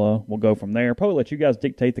then we'll go from there. Probably let you guys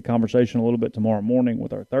dictate the conversation a little bit tomorrow morning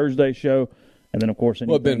with our Thursday show, and then of course Ben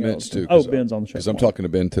Mintz too. Ben's on the show. Because I'm talking to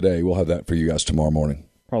Ben today. We'll have that for you guys tomorrow morning.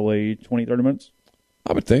 Probably 20-30 minutes.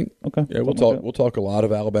 I would think. Okay. Yeah, we'll talk a lot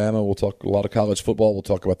of Alabama. We'll talk a lot of college football. We'll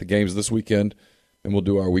talk about the games this weekend, and we'll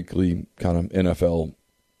do our weekly kind of NFL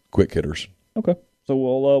quick hitters. Okay. So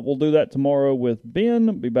we'll do that tomorrow with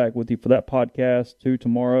Ben. Be back with you for that podcast too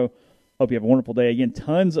tomorrow. Hope you have a wonderful day. Again,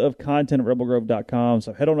 tons of content at rebelgrove.com.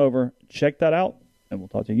 So head on over, check that out, and we'll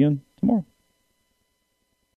talk to you again tomorrow.